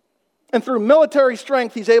 And through military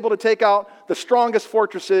strength, he's able to take out the strongest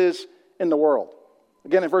fortresses in the world.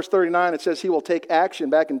 Again, in verse 39, it says he will take action,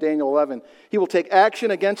 back in Daniel 11. He will take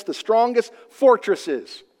action against the strongest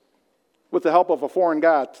fortresses with the help of a foreign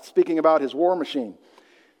god, speaking about his war machine.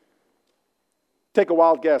 Take a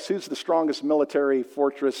wild guess. Who's the strongest military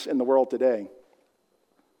fortress in the world today?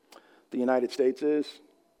 The United States is.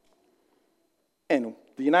 And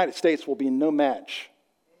the United States will be no match.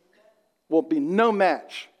 Will be no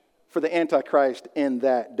match for the Antichrist in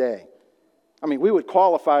that day. We would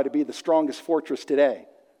qualify to be the strongest fortress today.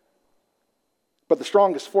 But the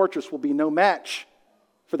strongest fortress will be no match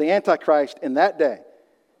for the Antichrist in that day.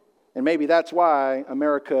 And maybe that's why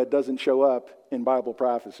America doesn't show up in Bible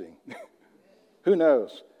prophecy. Who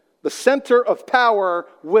knows? The center of power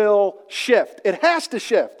will shift. It has to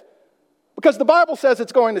shift. Because the Bible says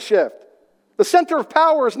it's going to shift. The center of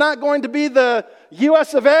power is not going to be the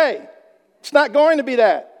US of A. It's not going to be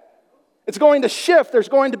that. It's going to shift. There's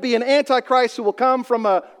going to be an Antichrist who will come from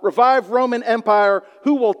a revived Roman Empire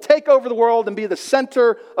who will take over the world and be the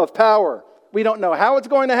center of power. We don't know how it's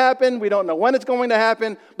going to happen. We don't know when it's going to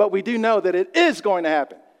happen. But we do know that it is going to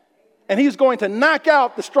happen. And he's going to knock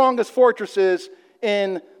out the strongest fortresses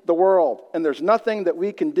in the world. And there's nothing that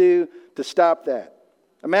we can do to stop that.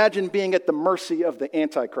 Imagine being at the mercy of the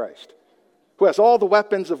Antichrist, who has all the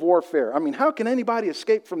weapons of warfare. How can anybody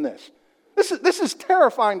escape from this? This is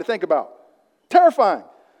terrifying to think about. Terrifying.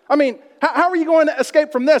 How are you going to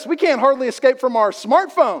escape from this? We can't hardly escape from our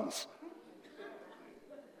smartphones.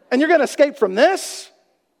 And you're going to escape from this?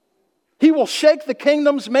 He will shake the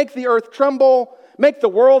kingdoms, make the earth tremble, make the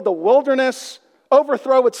world a wilderness,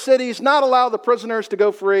 overthrow its cities, not allow the prisoners to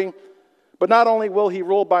go free. But not only will he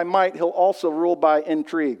rule by might, he'll also rule by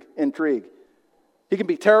intrigue. He can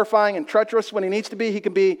be terrifying and treacherous when he needs to be. He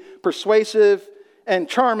can be persuasive and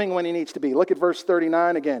charming when he needs to be. Look at verse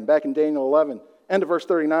 39 again, back in Daniel 11. End of verse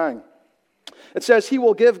 39. It says, "He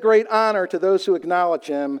will give great honor to those who acknowledge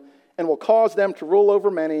him and will cause them to rule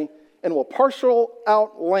over many and will parcel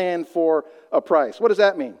out land for a price." What does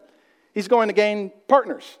that mean? He's going to gain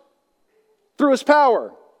partners through his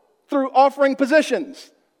power, through offering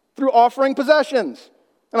positions, through offering possessions.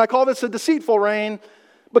 And I call this a deceitful reign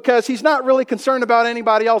because he's not really concerned about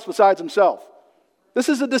anybody else besides himself. This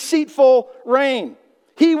is a deceitful reign.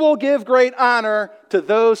 He will give great honor to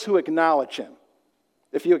those who acknowledge him.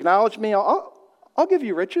 If you acknowledge me, I'll give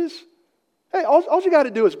you riches. Hey, all you got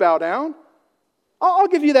to do is bow down. I'll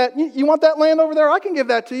give you that. You want that land over there? I can give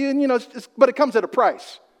that to you. And but it comes at a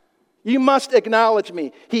price. You must acknowledge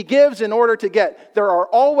me. He gives in order to get. There are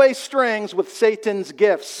always strings with Satan's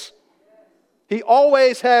gifts. He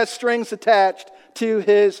always has strings attached to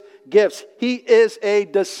his gifts. He is a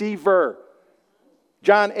deceiver.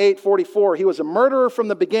 John 8:44, he was a murderer from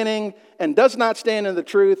the beginning and does not stand in the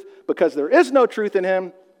truth because there is no truth in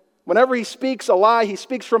him. Whenever he speaks a lie, he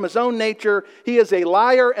speaks from his own nature. He is a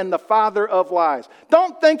liar and the father of lies.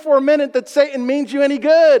 Don't think for a minute that Satan means you any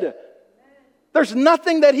good. There's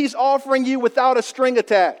nothing that he's offering you without a string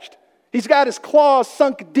attached. He's got his claws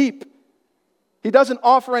sunk deep. He doesn't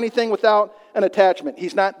offer anything without an attachment.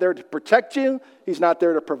 He's not there to protect you. He's not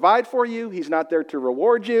there to provide for you. He's not there to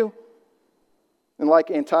reward you. And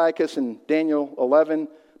like Antiochus in Daniel 11,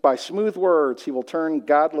 by smooth words he will turn to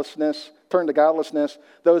godlessness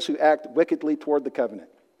those who act wickedly toward the covenant.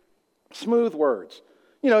 Smooth words.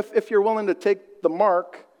 You know, if you're willing to take the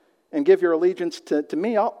mark and give your allegiance to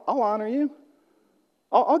me, I'll honor you.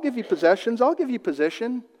 I'll give you possessions. I'll give you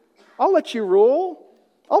position. I'll let you rule.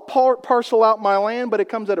 I'll parcel out my land, but it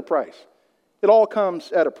comes at a price. It all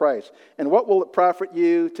comes at a price. And what will it profit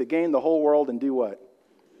you to gain the whole world and do what?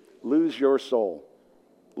 Lose your soul.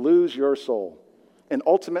 Lose your soul. And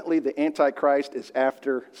ultimately, the Antichrist is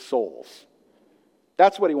after souls.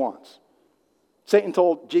 That's what he wants. Satan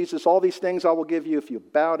told Jesus, all these things I will give you if you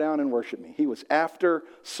bow down and worship me. He was after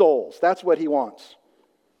souls. That's what he wants.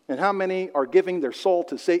 And how many are giving their soul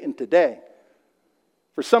to Satan today?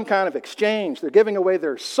 For some kind of exchange. They're giving away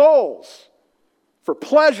their souls for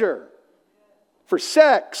pleasure, for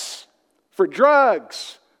sex, for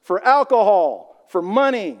drugs, for alcohol, for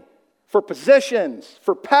money, for positions,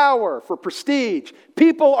 for power, for prestige.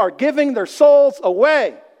 People are giving their souls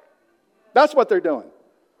away. That's what they're doing.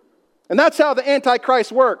 And that's how the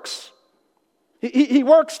Antichrist works. He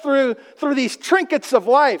works through these trinkets of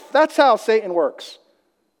life. That's how Satan works.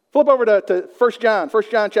 Flip over to 1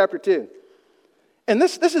 John chapter 2. And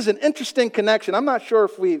this is an interesting connection. I'm not sure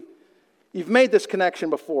if you've made this connection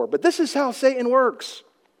before, but this is how Satan works.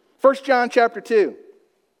 1 John chapter 2.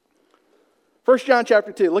 1 John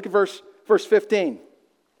chapter 2, look at verse 15.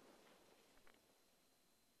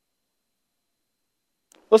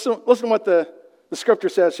 Listen to what the scripture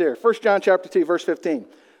says here. 1 John chapter 2, verse 15.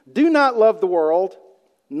 Do not love the world,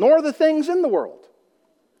 nor the things in the world.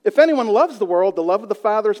 If anyone loves the world, the love of the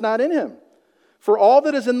Father is not in him. For all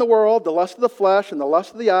that is in the world, the lust of the flesh and the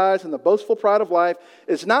lust of the eyes and the boastful pride of life,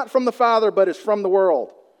 is not from the Father, but is from the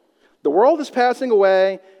world. The world is passing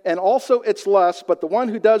away, and also its lust, but the one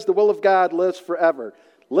who does the will of God lives forever.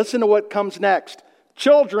 Listen to what comes next.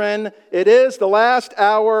 Children, it is the last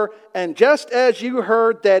hour, and just as you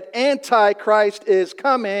heard that Antichrist is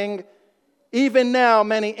coming, even now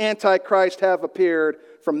many Antichrists have appeared.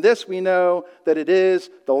 From this we know that it is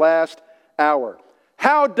the last hour.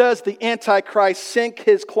 How does the Antichrist sink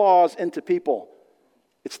his claws into people?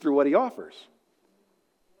 It's through what he offers.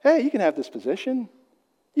 Hey, you can have this position.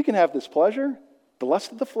 You can have this pleasure, the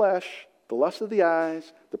lust of the flesh, the lust of the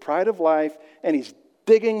eyes, the pride of life, and he's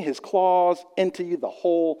digging his claws into you the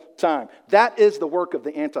whole time. That is the work of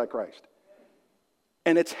the Antichrist.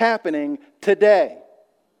 And it's happening today.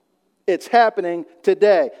 It's happening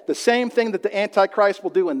today. The same thing that the Antichrist will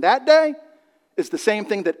do in that day is the same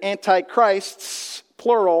thing that Antichrists,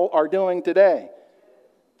 plural, are doing today.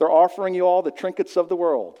 They're offering you all the trinkets of the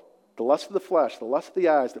world, the lust of the flesh, the lust of the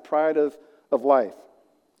eyes, the pride of life.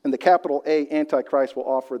 And the capital A, Antichrist, will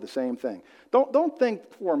offer the same thing. Don't think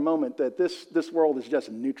for a moment that this world is just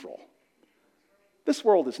neutral. This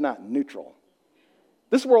world is not neutral.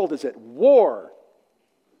 This world is at war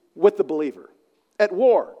with the believer. At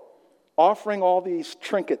war. Offering all these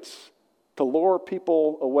trinkets to lure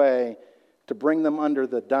people away, to bring them under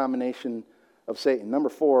the domination of Satan. Number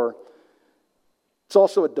 4, it's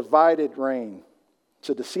also a divided reign. It's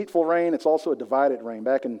a deceitful reign. It's also a divided reign.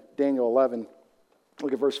 Back in Daniel 11,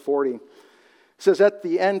 look at verse 40. It says, at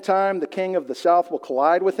the end time, the king of the south will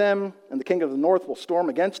collide with him, and the king of the north will storm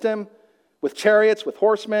against him, with chariots, with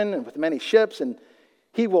horsemen, and with many ships, and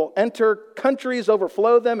he will enter countries,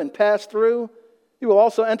 overflow them, and pass through. He will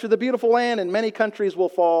also enter the beautiful land, and many countries will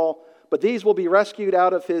fall, but these will be rescued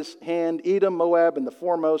out of his hand, Edom, Moab, and the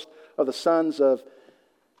foremost of the sons of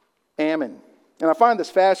Ammon. And I find this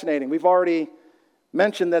fascinating. We've already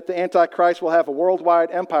mentioned that the Antichrist will have a worldwide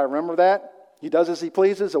empire. Remember that? He does as he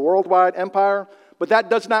pleases, a worldwide empire. But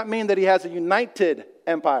that does not mean that he has a united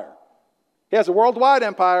empire. He has a worldwide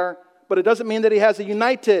empire, but it doesn't mean that he has a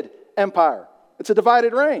united empire. It's a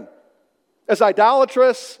divided reign. As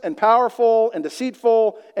idolatrous and powerful and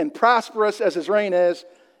deceitful and prosperous as his reign is,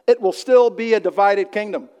 it will still be a divided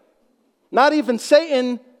kingdom. Not even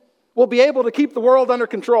Satan will be able to keep the world under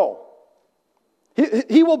control.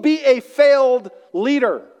 He will be a failed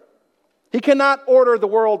leader. He cannot order the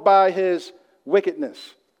world by his wickedness.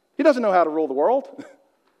 He doesn't know how to rule the world.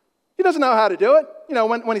 He doesn't know how to do it. You know,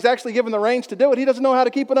 when he's actually given the reins to do it, he doesn't know how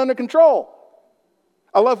to keep it under control.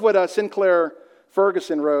 I love what Sinclair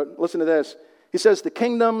Ferguson wrote. Listen to this. He says, the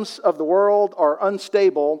kingdoms of the world are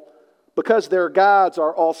unstable because their gods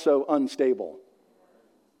are also unstable.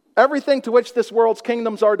 Everything to which this world's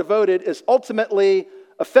kingdoms are devoted is ultimately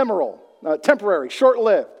ephemeral, temporary,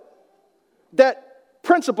 short-lived. That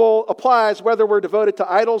principle applies whether we're devoted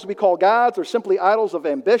to idols we call gods or simply idols of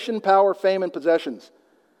ambition, power, fame, and possessions.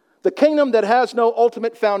 The kingdom that has no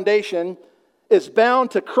ultimate foundation is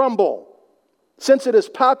bound to crumble. Since it is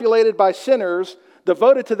populated by sinners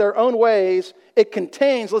devoted to their own ways, it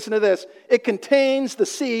contains, listen to this, it contains the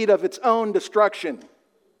seed of its own destruction.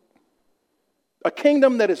 A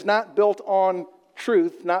kingdom that is not built on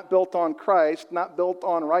truth, not built on Christ, not built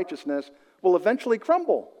on righteousness, will eventually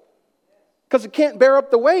crumble. Because it can't bear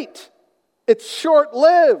up the weight. It's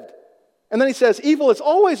short-lived. And then he says, evil is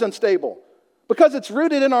always unstable because it's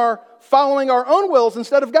rooted in our following our own wills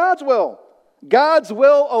instead of God's will. God's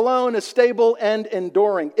will alone is stable and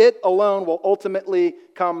enduring. It alone will ultimately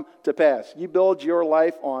come to pass. You build your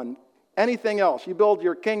life on anything else. You build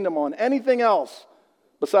your kingdom on anything else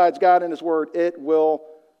besides God and His Word, it will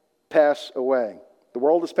pass away. The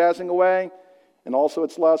world is passing away and also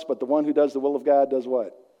its lust, but the one who does the will of God does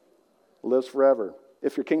what? Lives forever.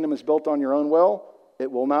 If your kingdom is built on your own will,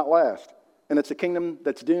 it will not last. And it's a kingdom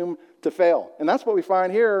that's doomed to fail. And that's what we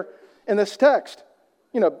find here in this text.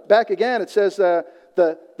 Back again, it says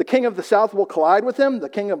the king of the south will collide with him. The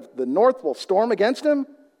king of the north will storm against him.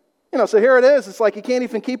 So here it is. It's like he can't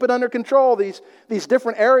even keep it under control. These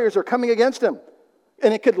different areas are coming against him.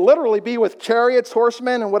 And it could literally be with chariots,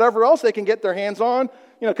 horsemen, and whatever else they can get their hands on.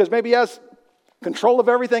 Because maybe he has control of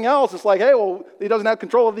everything else. It's like, hey, well, he doesn't have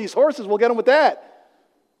control of these horses. We'll get him with that.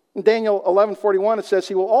 In Daniel 11:41, it says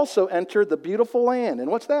he will also enter the beautiful land. And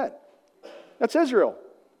what's that? That's Israel.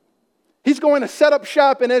 He's going to set up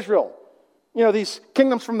shop in Israel. These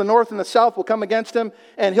kingdoms from the north and the south will come against him,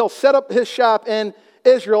 and he'll set up his shop in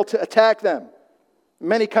Israel to attack them.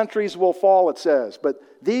 Many countries will fall, it says, but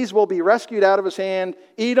these will be rescued out of his hand: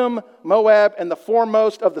 Edom, Moab, and the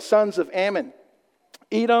foremost of the sons of Ammon.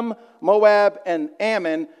 Edom, Moab, and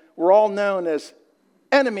Ammon were all known as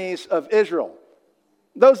enemies of Israel.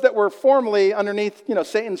 Those that were formerly underneath,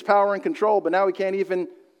 Satan's power and control, but now he can't even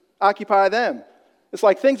occupy them. It's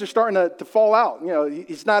like things are starting to fall out.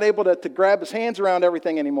 He's not able to grab his hands around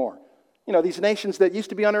everything anymore. These nations that used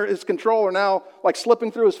to be under his control are now like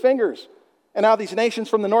slipping through his fingers. And now these nations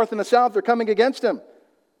from the north and the south are coming against him.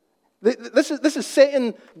 This is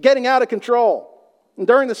Satan getting out of control. And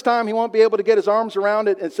during this time, he won't be able to get his arms around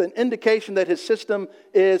it. It's an indication that his system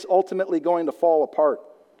is ultimately going to fall apart.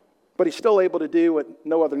 But he's still able to do what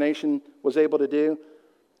no other nation was able to do.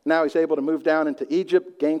 Now he's able to move down into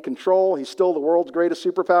Egypt, gain control. He's still the world's greatest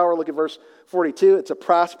superpower. Look at verse 42. It's a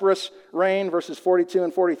prosperous reign, verses 42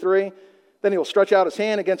 and 43. Then he will stretch out his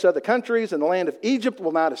hand against other countries, and the land of Egypt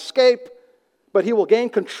will not escape. But he will gain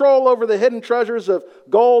control over the hidden treasures of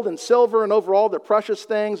gold and silver and over all the precious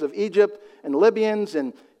things of Egypt, and Libyans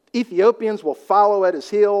and Ethiopians will follow at his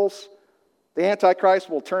heels. The Antichrist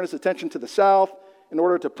will turn his attention to the south in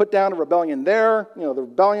order to put down a rebellion there. The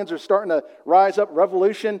rebellions are starting to rise up,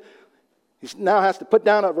 revolution. He now has to put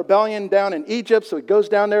down a rebellion down in Egypt, so he goes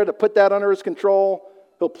down there to put that under his control.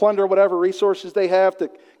 He'll plunder whatever resources they have to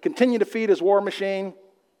continue to feed his war machine.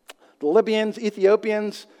 The Libyans,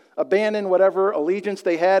 Ethiopians, abandon whatever allegiance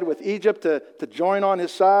they had with Egypt to join on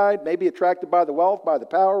his side, maybe attracted by the wealth, by the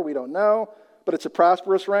power, we don't know. But it's a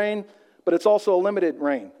prosperous reign, but it's also a limited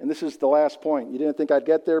reign. And this is the last point. You didn't think I'd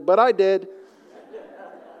get there, but I did.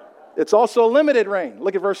 It's also a limited reign.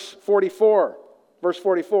 Look at verse 44. Verse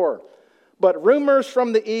 44. But rumors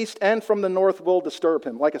from the east and from the north will disturb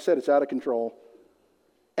him. Like I said, it's out of control.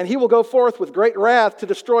 And he will go forth with great wrath to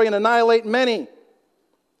destroy and annihilate many.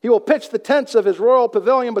 He will pitch the tents of his royal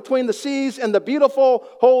pavilion between the seas and the beautiful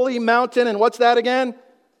holy mountain. And what's that again?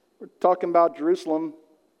 We're talking about Jerusalem.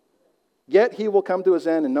 Yet he will come to his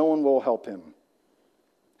end and no one will help him.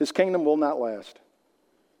 His kingdom will not last.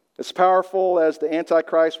 As powerful as the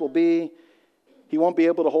Antichrist will be, he won't be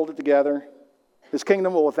able to hold it together. His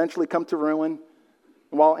kingdom will eventually come to ruin.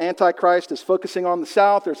 And while Antichrist is focusing on the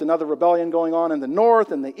south, there's another rebellion going on in the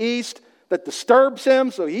north and the east that disturbs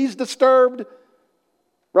him, so he's disturbed.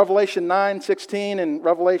 Revelation 9:16 and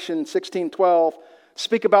Revelation 16:12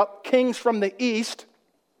 speak about kings from the east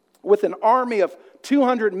with an army of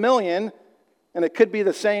 200 million, and it could be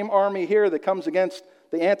the same army here that comes against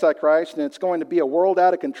the Antichrist, and it's going to be a world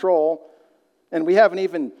out of control. And we haven't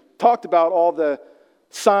even talked about all the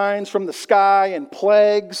signs from the sky and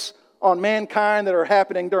plagues on mankind that are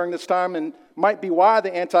happening during this time, and might be why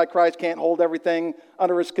the Antichrist can't hold everything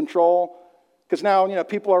under his control. Because now,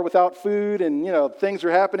 people are without food, and, things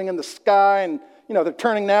are happening in the sky, and, they're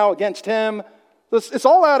turning now against him. It's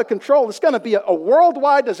all out of control. It's going to be a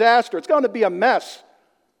worldwide disaster. It's going to be a mess.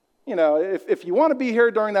 You know, if you want to be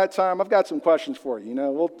here during that time, I've got some questions for you. You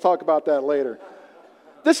know, we'll talk about that later.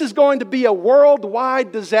 This is going to be a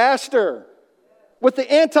worldwide disaster with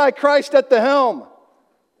the Antichrist at the helm.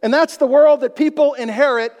 And that's the world that people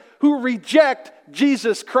inherit who reject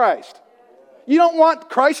Jesus Christ. You don't want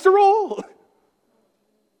Christ to rule?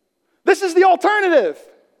 This is the alternative.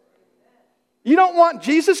 You don't want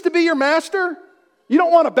Jesus to be your master? You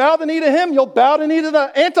don't want to bow the knee to him? You'll bow the knee to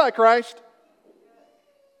the Antichrist.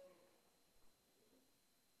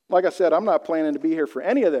 Like I said, I'm not planning to be here for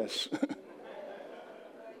any of this.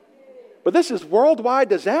 But this is worldwide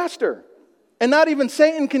disaster. And not even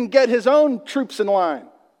Satan can get his own troops in line.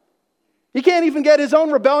 He can't even get his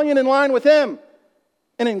own rebellion in line with him.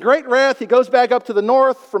 And in great wrath, he goes back up to the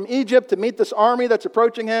north from Egypt to meet this army that's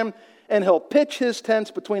approaching him. And he'll pitch his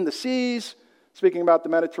tents between the seas, speaking about the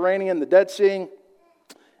Mediterranean, the Dead Sea,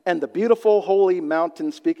 and the beautiful holy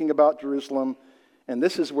mountain, speaking about Jerusalem. And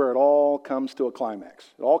this is where it all comes to a climax.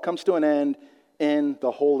 It all comes to an end in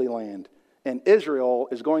the Holy Land. And Israel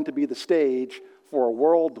is going to be the stage for a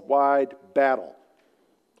worldwide battle.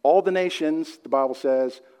 All the nations, the Bible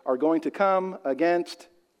says, are going to come against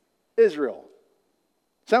Israel.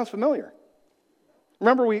 Sounds familiar.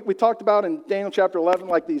 Remember we talked about in Daniel chapter 11,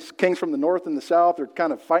 like these kings from the north and the south are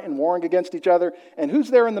kind of fighting, warring against each other. And who's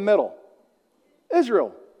there in the middle?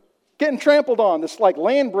 Israel. Getting trampled on, this like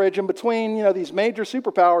land bridge in between, you know, these major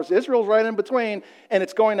superpowers. Israel's right in between, and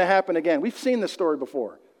it's going to happen again. We've seen this story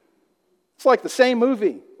before. It's like the same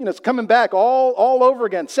movie. You know, it's coming back all over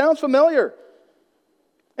again. Sounds familiar.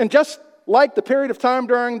 And just like the period of time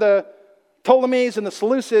during the Ptolemies and the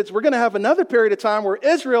Seleucids, we're going to have another period of time where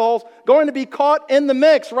Israel's going to be caught in the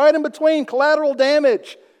mix, right in between, collateral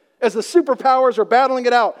damage, as the superpowers are battling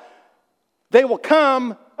it out. They will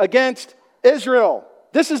come against Israel.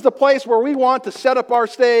 This is the place where we want to set up our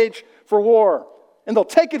stage for war. And they'll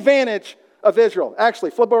take advantage of Israel.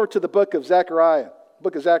 Actually, flip over to the book of Zechariah.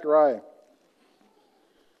 Book of Zechariah.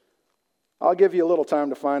 I'll give you a little time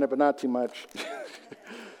to find it, but not too much.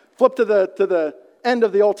 Flip to the end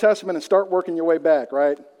of the Old Testament and start working your way back,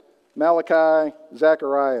 right? Malachi,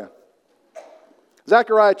 Zechariah.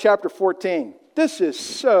 Zechariah chapter 14. This is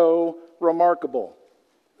so remarkable.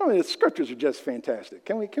 I mean, the scriptures are just fantastic.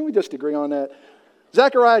 Can we just agree on that?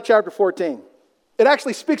 Zechariah chapter 14. It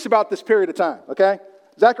actually speaks about this period of time, okay?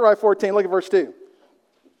 Zechariah 14, look at verse 2.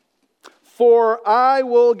 For I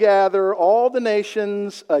will gather all the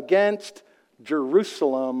nations against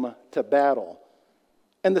Jerusalem to battle,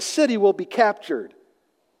 and the city will be captured,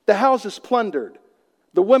 the houses plundered,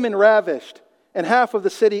 the women ravished, and half of the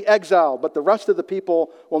city exiled, but the rest of the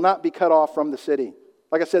people will not be cut off from the city.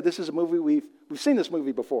 Like I said, this is a movie we've seen this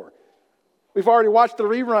movie before. We've already watched the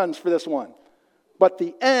reruns for this one. But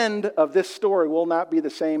the end of this story will not be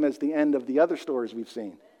the same as the end of the other stories we've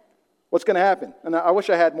seen. What's going to happen? And I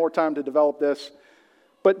wish I had more time to develop this.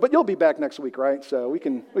 But you'll be back next week, right? So we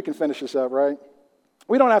can finish this up, right?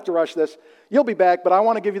 We don't have to rush this. You'll be back, but I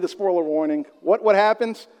want to give you the spoiler warning. What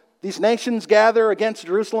happens? These nations gather against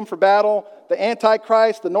Jerusalem for battle. The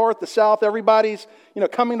Antichrist, the north, the south, everybody's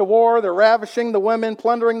coming to war. They're ravishing the women,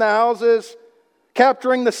 plundering the houses,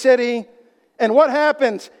 capturing the city. And what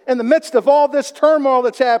happens in the midst of all this turmoil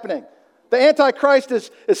that's happening? The Antichrist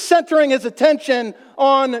is centering his attention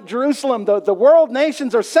on Jerusalem. The world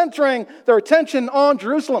nations are centering their attention on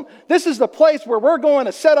Jerusalem. This is the place where we're going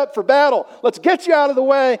to set up for battle. Let's get you out of the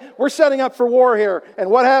way. We're setting up for war here.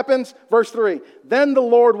 And what happens? Verse 3. Then the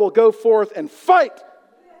Lord will go forth and fight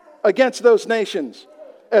against those nations,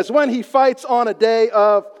 as when he fights on a day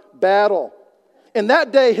of battle. In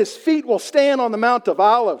that day his feet will stand on the Mount of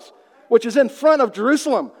Olives, which is in front of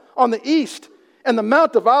Jerusalem on the east. And the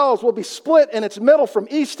Mount of Olives will be split in its middle from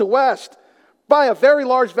east to west by a very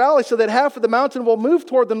large valley, so that half of the mountain will move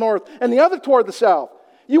toward the north and the other toward the south.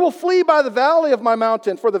 You will flee by the valley of my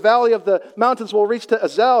mountain, for the valley of the mountains will reach to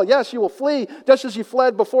Azel. Yes, you will flee, just as you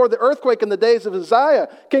fled before the earthquake in the days of Uzziah,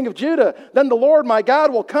 king of Judah. Then the Lord my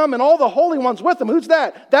God will come, and all the holy ones with him. Who's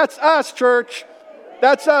that? That's us, church.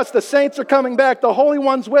 That's us. The saints are coming back. The holy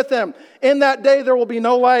ones with him. In that day there will be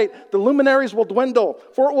no light. The luminaries will dwindle.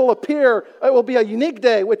 For it will be a unique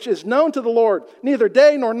day, which is known to the Lord. Neither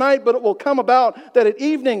day nor night, but it will come about that at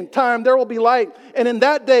evening time there will be light. And in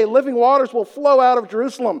that day living waters will flow out of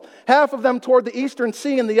Jerusalem. Half of them toward the eastern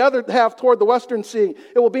sea and the other half toward the western sea.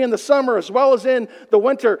 It will be in the summer as well as in the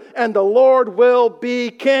winter. And the Lord will be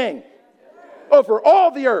king over all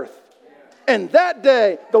the earth. And that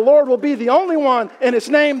day, the Lord will be the only one, and his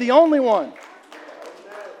name the only one.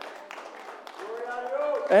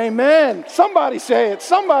 Amen. Somebody say it.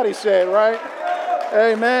 Somebody say it, right?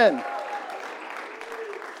 Amen.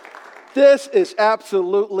 This is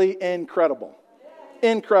absolutely incredible.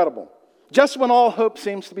 Incredible. Just when all hope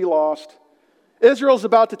seems to be lost, Israel's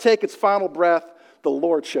about to take its final breath, the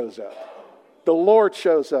Lord shows up. The Lord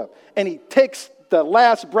shows up. And he takes the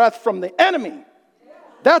last breath from the enemy.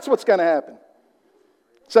 That's what's going to happen.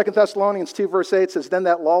 2 Thessalonians 2 verse 8 says, "Then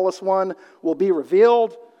that lawless one will be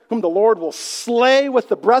revealed, whom the Lord will slay with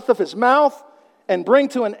the breath of his mouth and bring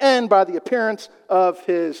to an end by the appearance of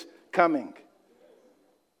his coming."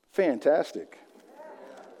 Fantastic.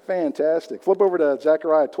 Fantastic. Flip over to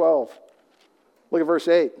Zechariah 12. Look at verse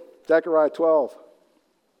 8. Zechariah 12.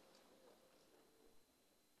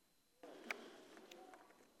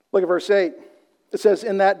 Look at verse 8. It says,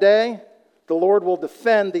 "In that day the Lord will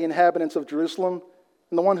defend the inhabitants of Jerusalem,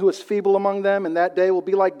 and the one who is feeble among them in that day will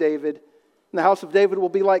be like David, and the house of David will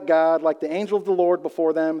be like God, like the angel of the Lord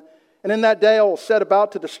before them. And in that day I will set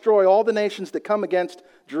about to destroy all the nations that come against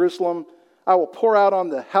Jerusalem. I will pour out on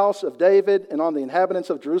the house of David and on the inhabitants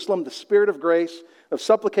of Jerusalem the spirit of grace, of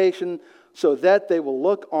supplication, so that they will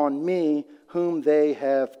look on me whom they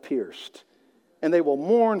have pierced. And they will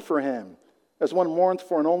mourn for him as one mourns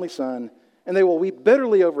for an only son, and they will weep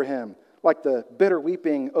bitterly over him, like the bitter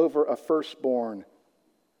weeping over a firstborn."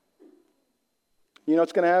 You know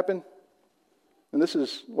what's going to happen? And this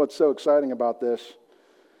is what's so exciting about this.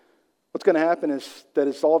 What's going to happen is that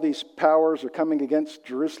as all these powers are coming against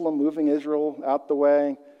Jerusalem, moving Israel out the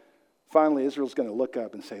way, finally Israel's going to look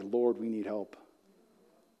up and say, "Lord, we need help.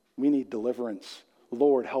 We need deliverance.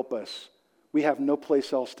 Lord, help us. We have no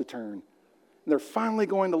place else to turn." And they're finally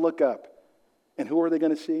going to look up. And who are they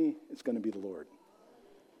going to see? It's going to be the Lord.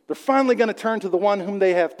 They're finally going to turn to the one whom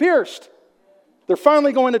they have pierced. They're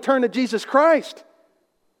finally going to turn to Jesus Christ.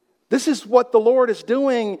 This is what the Lord is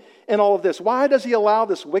doing in all of this. Why does he allow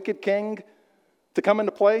this wicked king to come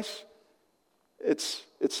into place? It's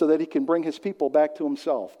so that he can bring his people back to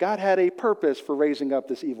himself. God had a purpose for raising up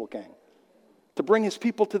this evil king. To bring his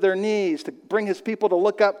people to their knees, to bring his people to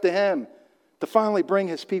look up to him, to finally bring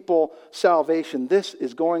his people salvation. This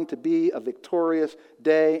is going to be a victorious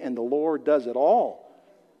day, and the Lord does it all.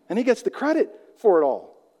 And he gets the credit for it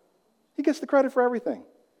all. He gets the credit for everything.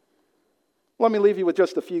 Let me leave you with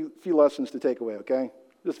just a few lessons to take away, okay?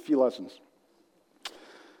 Just a few lessons.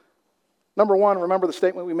 Number one, remember the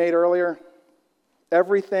statement we made earlier?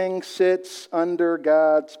 Everything sits under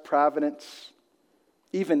God's providence.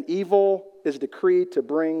 Even evil is decreed to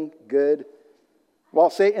bring good.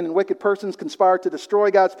 While Satan and wicked persons conspire to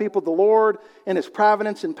destroy God's people, the Lord, in his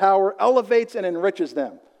providence and power, elevates and enriches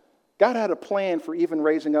them. God had a plan for even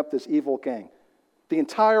raising up this evil king. The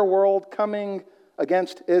entire world coming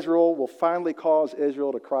against Israel will finally cause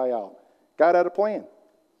Israel to cry out. God had a plan.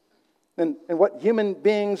 And what human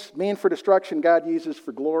beings mean for destruction, God uses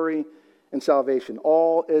for glory and salvation.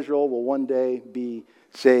 All Israel will one day be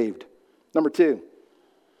saved. Number two,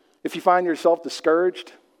 if you find yourself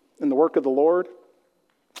discouraged in the work of the Lord,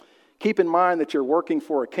 keep in mind that you're working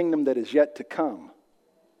for a kingdom that is yet to come.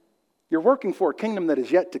 You're working for a kingdom that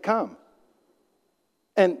is yet to come.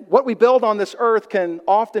 And what we build on this earth can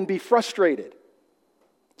often be frustrated.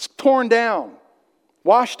 It's torn down,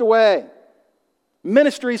 washed away.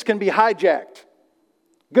 Ministries can be hijacked.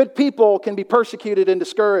 Good people can be persecuted and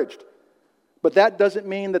discouraged. But that doesn't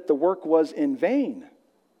mean that the work was in vain.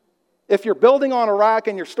 If you're building on a rock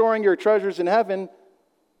and you're storing your treasures in heaven,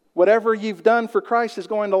 whatever you've done for Christ is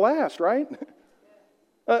going to last, right?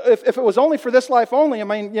 If it was only for this life only,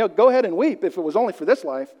 go ahead and weep if it was only for this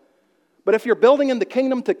life. But if you're building in the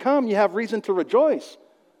kingdom to come, you have reason to rejoice.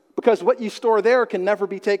 Because what you store there can never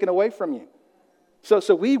be taken away from you.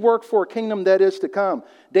 So we work for a kingdom that is to come.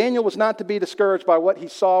 Daniel was not to be discouraged by what he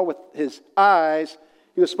saw with his eyes.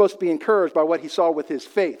 He was supposed to be encouraged by what he saw with his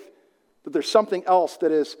faith. That there's something else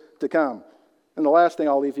that is to come. And the last thing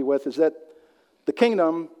I'll leave you with is that the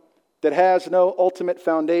kingdom that has no ultimate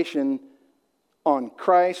foundation on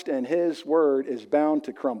Christ and his word is bound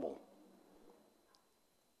to crumble.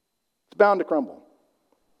 It's bound to crumble.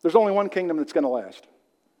 There's only one kingdom that's going to last.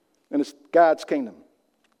 And it's God's kingdom.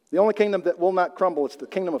 The only kingdom that will not crumble is the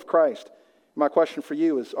kingdom of Christ. My question for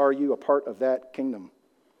you is, are you a part of that kingdom?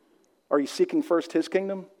 Are you seeking first his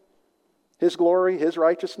kingdom? His glory, his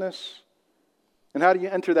righteousness? And how do you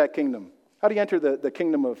enter that kingdom? How do you enter the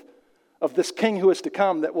kingdom of this king who is to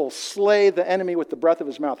come that will slay the enemy with the breath of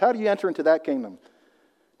his mouth? How do you enter into that kingdom?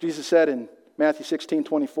 Jesus said in Matthew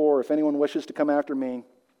 16:24, "If anyone wishes to come after me,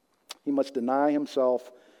 he must deny himself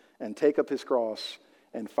and take up his cross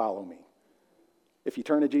and follow me." If you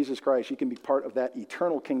turn to Jesus Christ, you can be part of that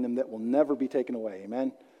eternal kingdom that will never be taken away.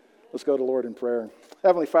 Amen? Let's go to the Lord in prayer.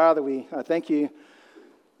 Heavenly Father, we thank you,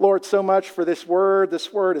 Lord, so much for this word.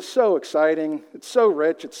 This word is so exciting. It's so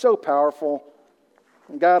rich. It's so powerful.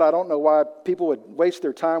 And God, I don't know why people would waste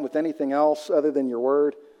their time with anything else other than your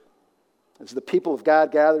word. As the people of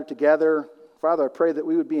God gather together, Father, I pray that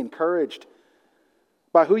we would be encouraged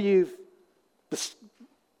by who you've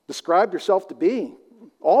described yourself to be.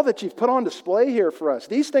 All that you've put on display here for us.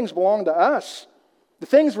 These things belong to us. The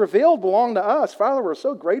things revealed belong to us. Father, we're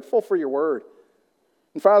so grateful for your word.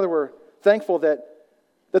 And Father, we're thankful that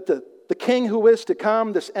the king who is to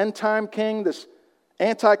come, this end-time king, this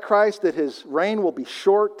Antichrist, that his reign will be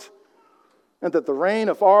short, and that the reign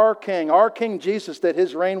of our King Jesus, that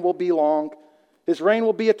his reign will be long. His reign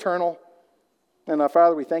will be eternal. And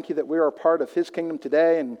Father, we thank you that we are a part of his kingdom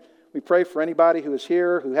today, and we pray for anybody who is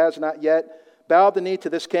here who has not yet bowed the knee to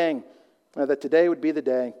this king, that today would be the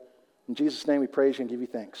day. In Jesus' name we praise you and give you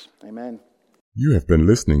thanks. Amen. You have been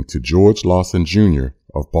listening to George Lawson Jr.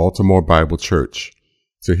 of Baltimore Bible Church.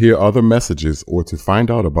 To hear other messages or to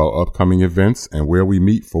find out about upcoming events and where we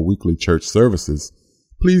meet for weekly church services,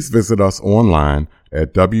 please visit us online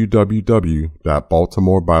at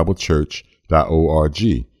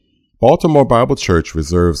www.baltimorebiblechurch.org. Baltimore Bible Church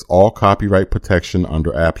reserves all copyright protection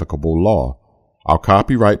under applicable law. Our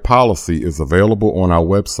copyright policy is available on our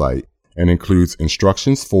website and includes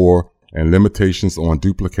instructions for and limitations on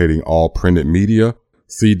duplicating all printed media,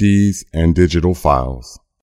 CDs, and digital files.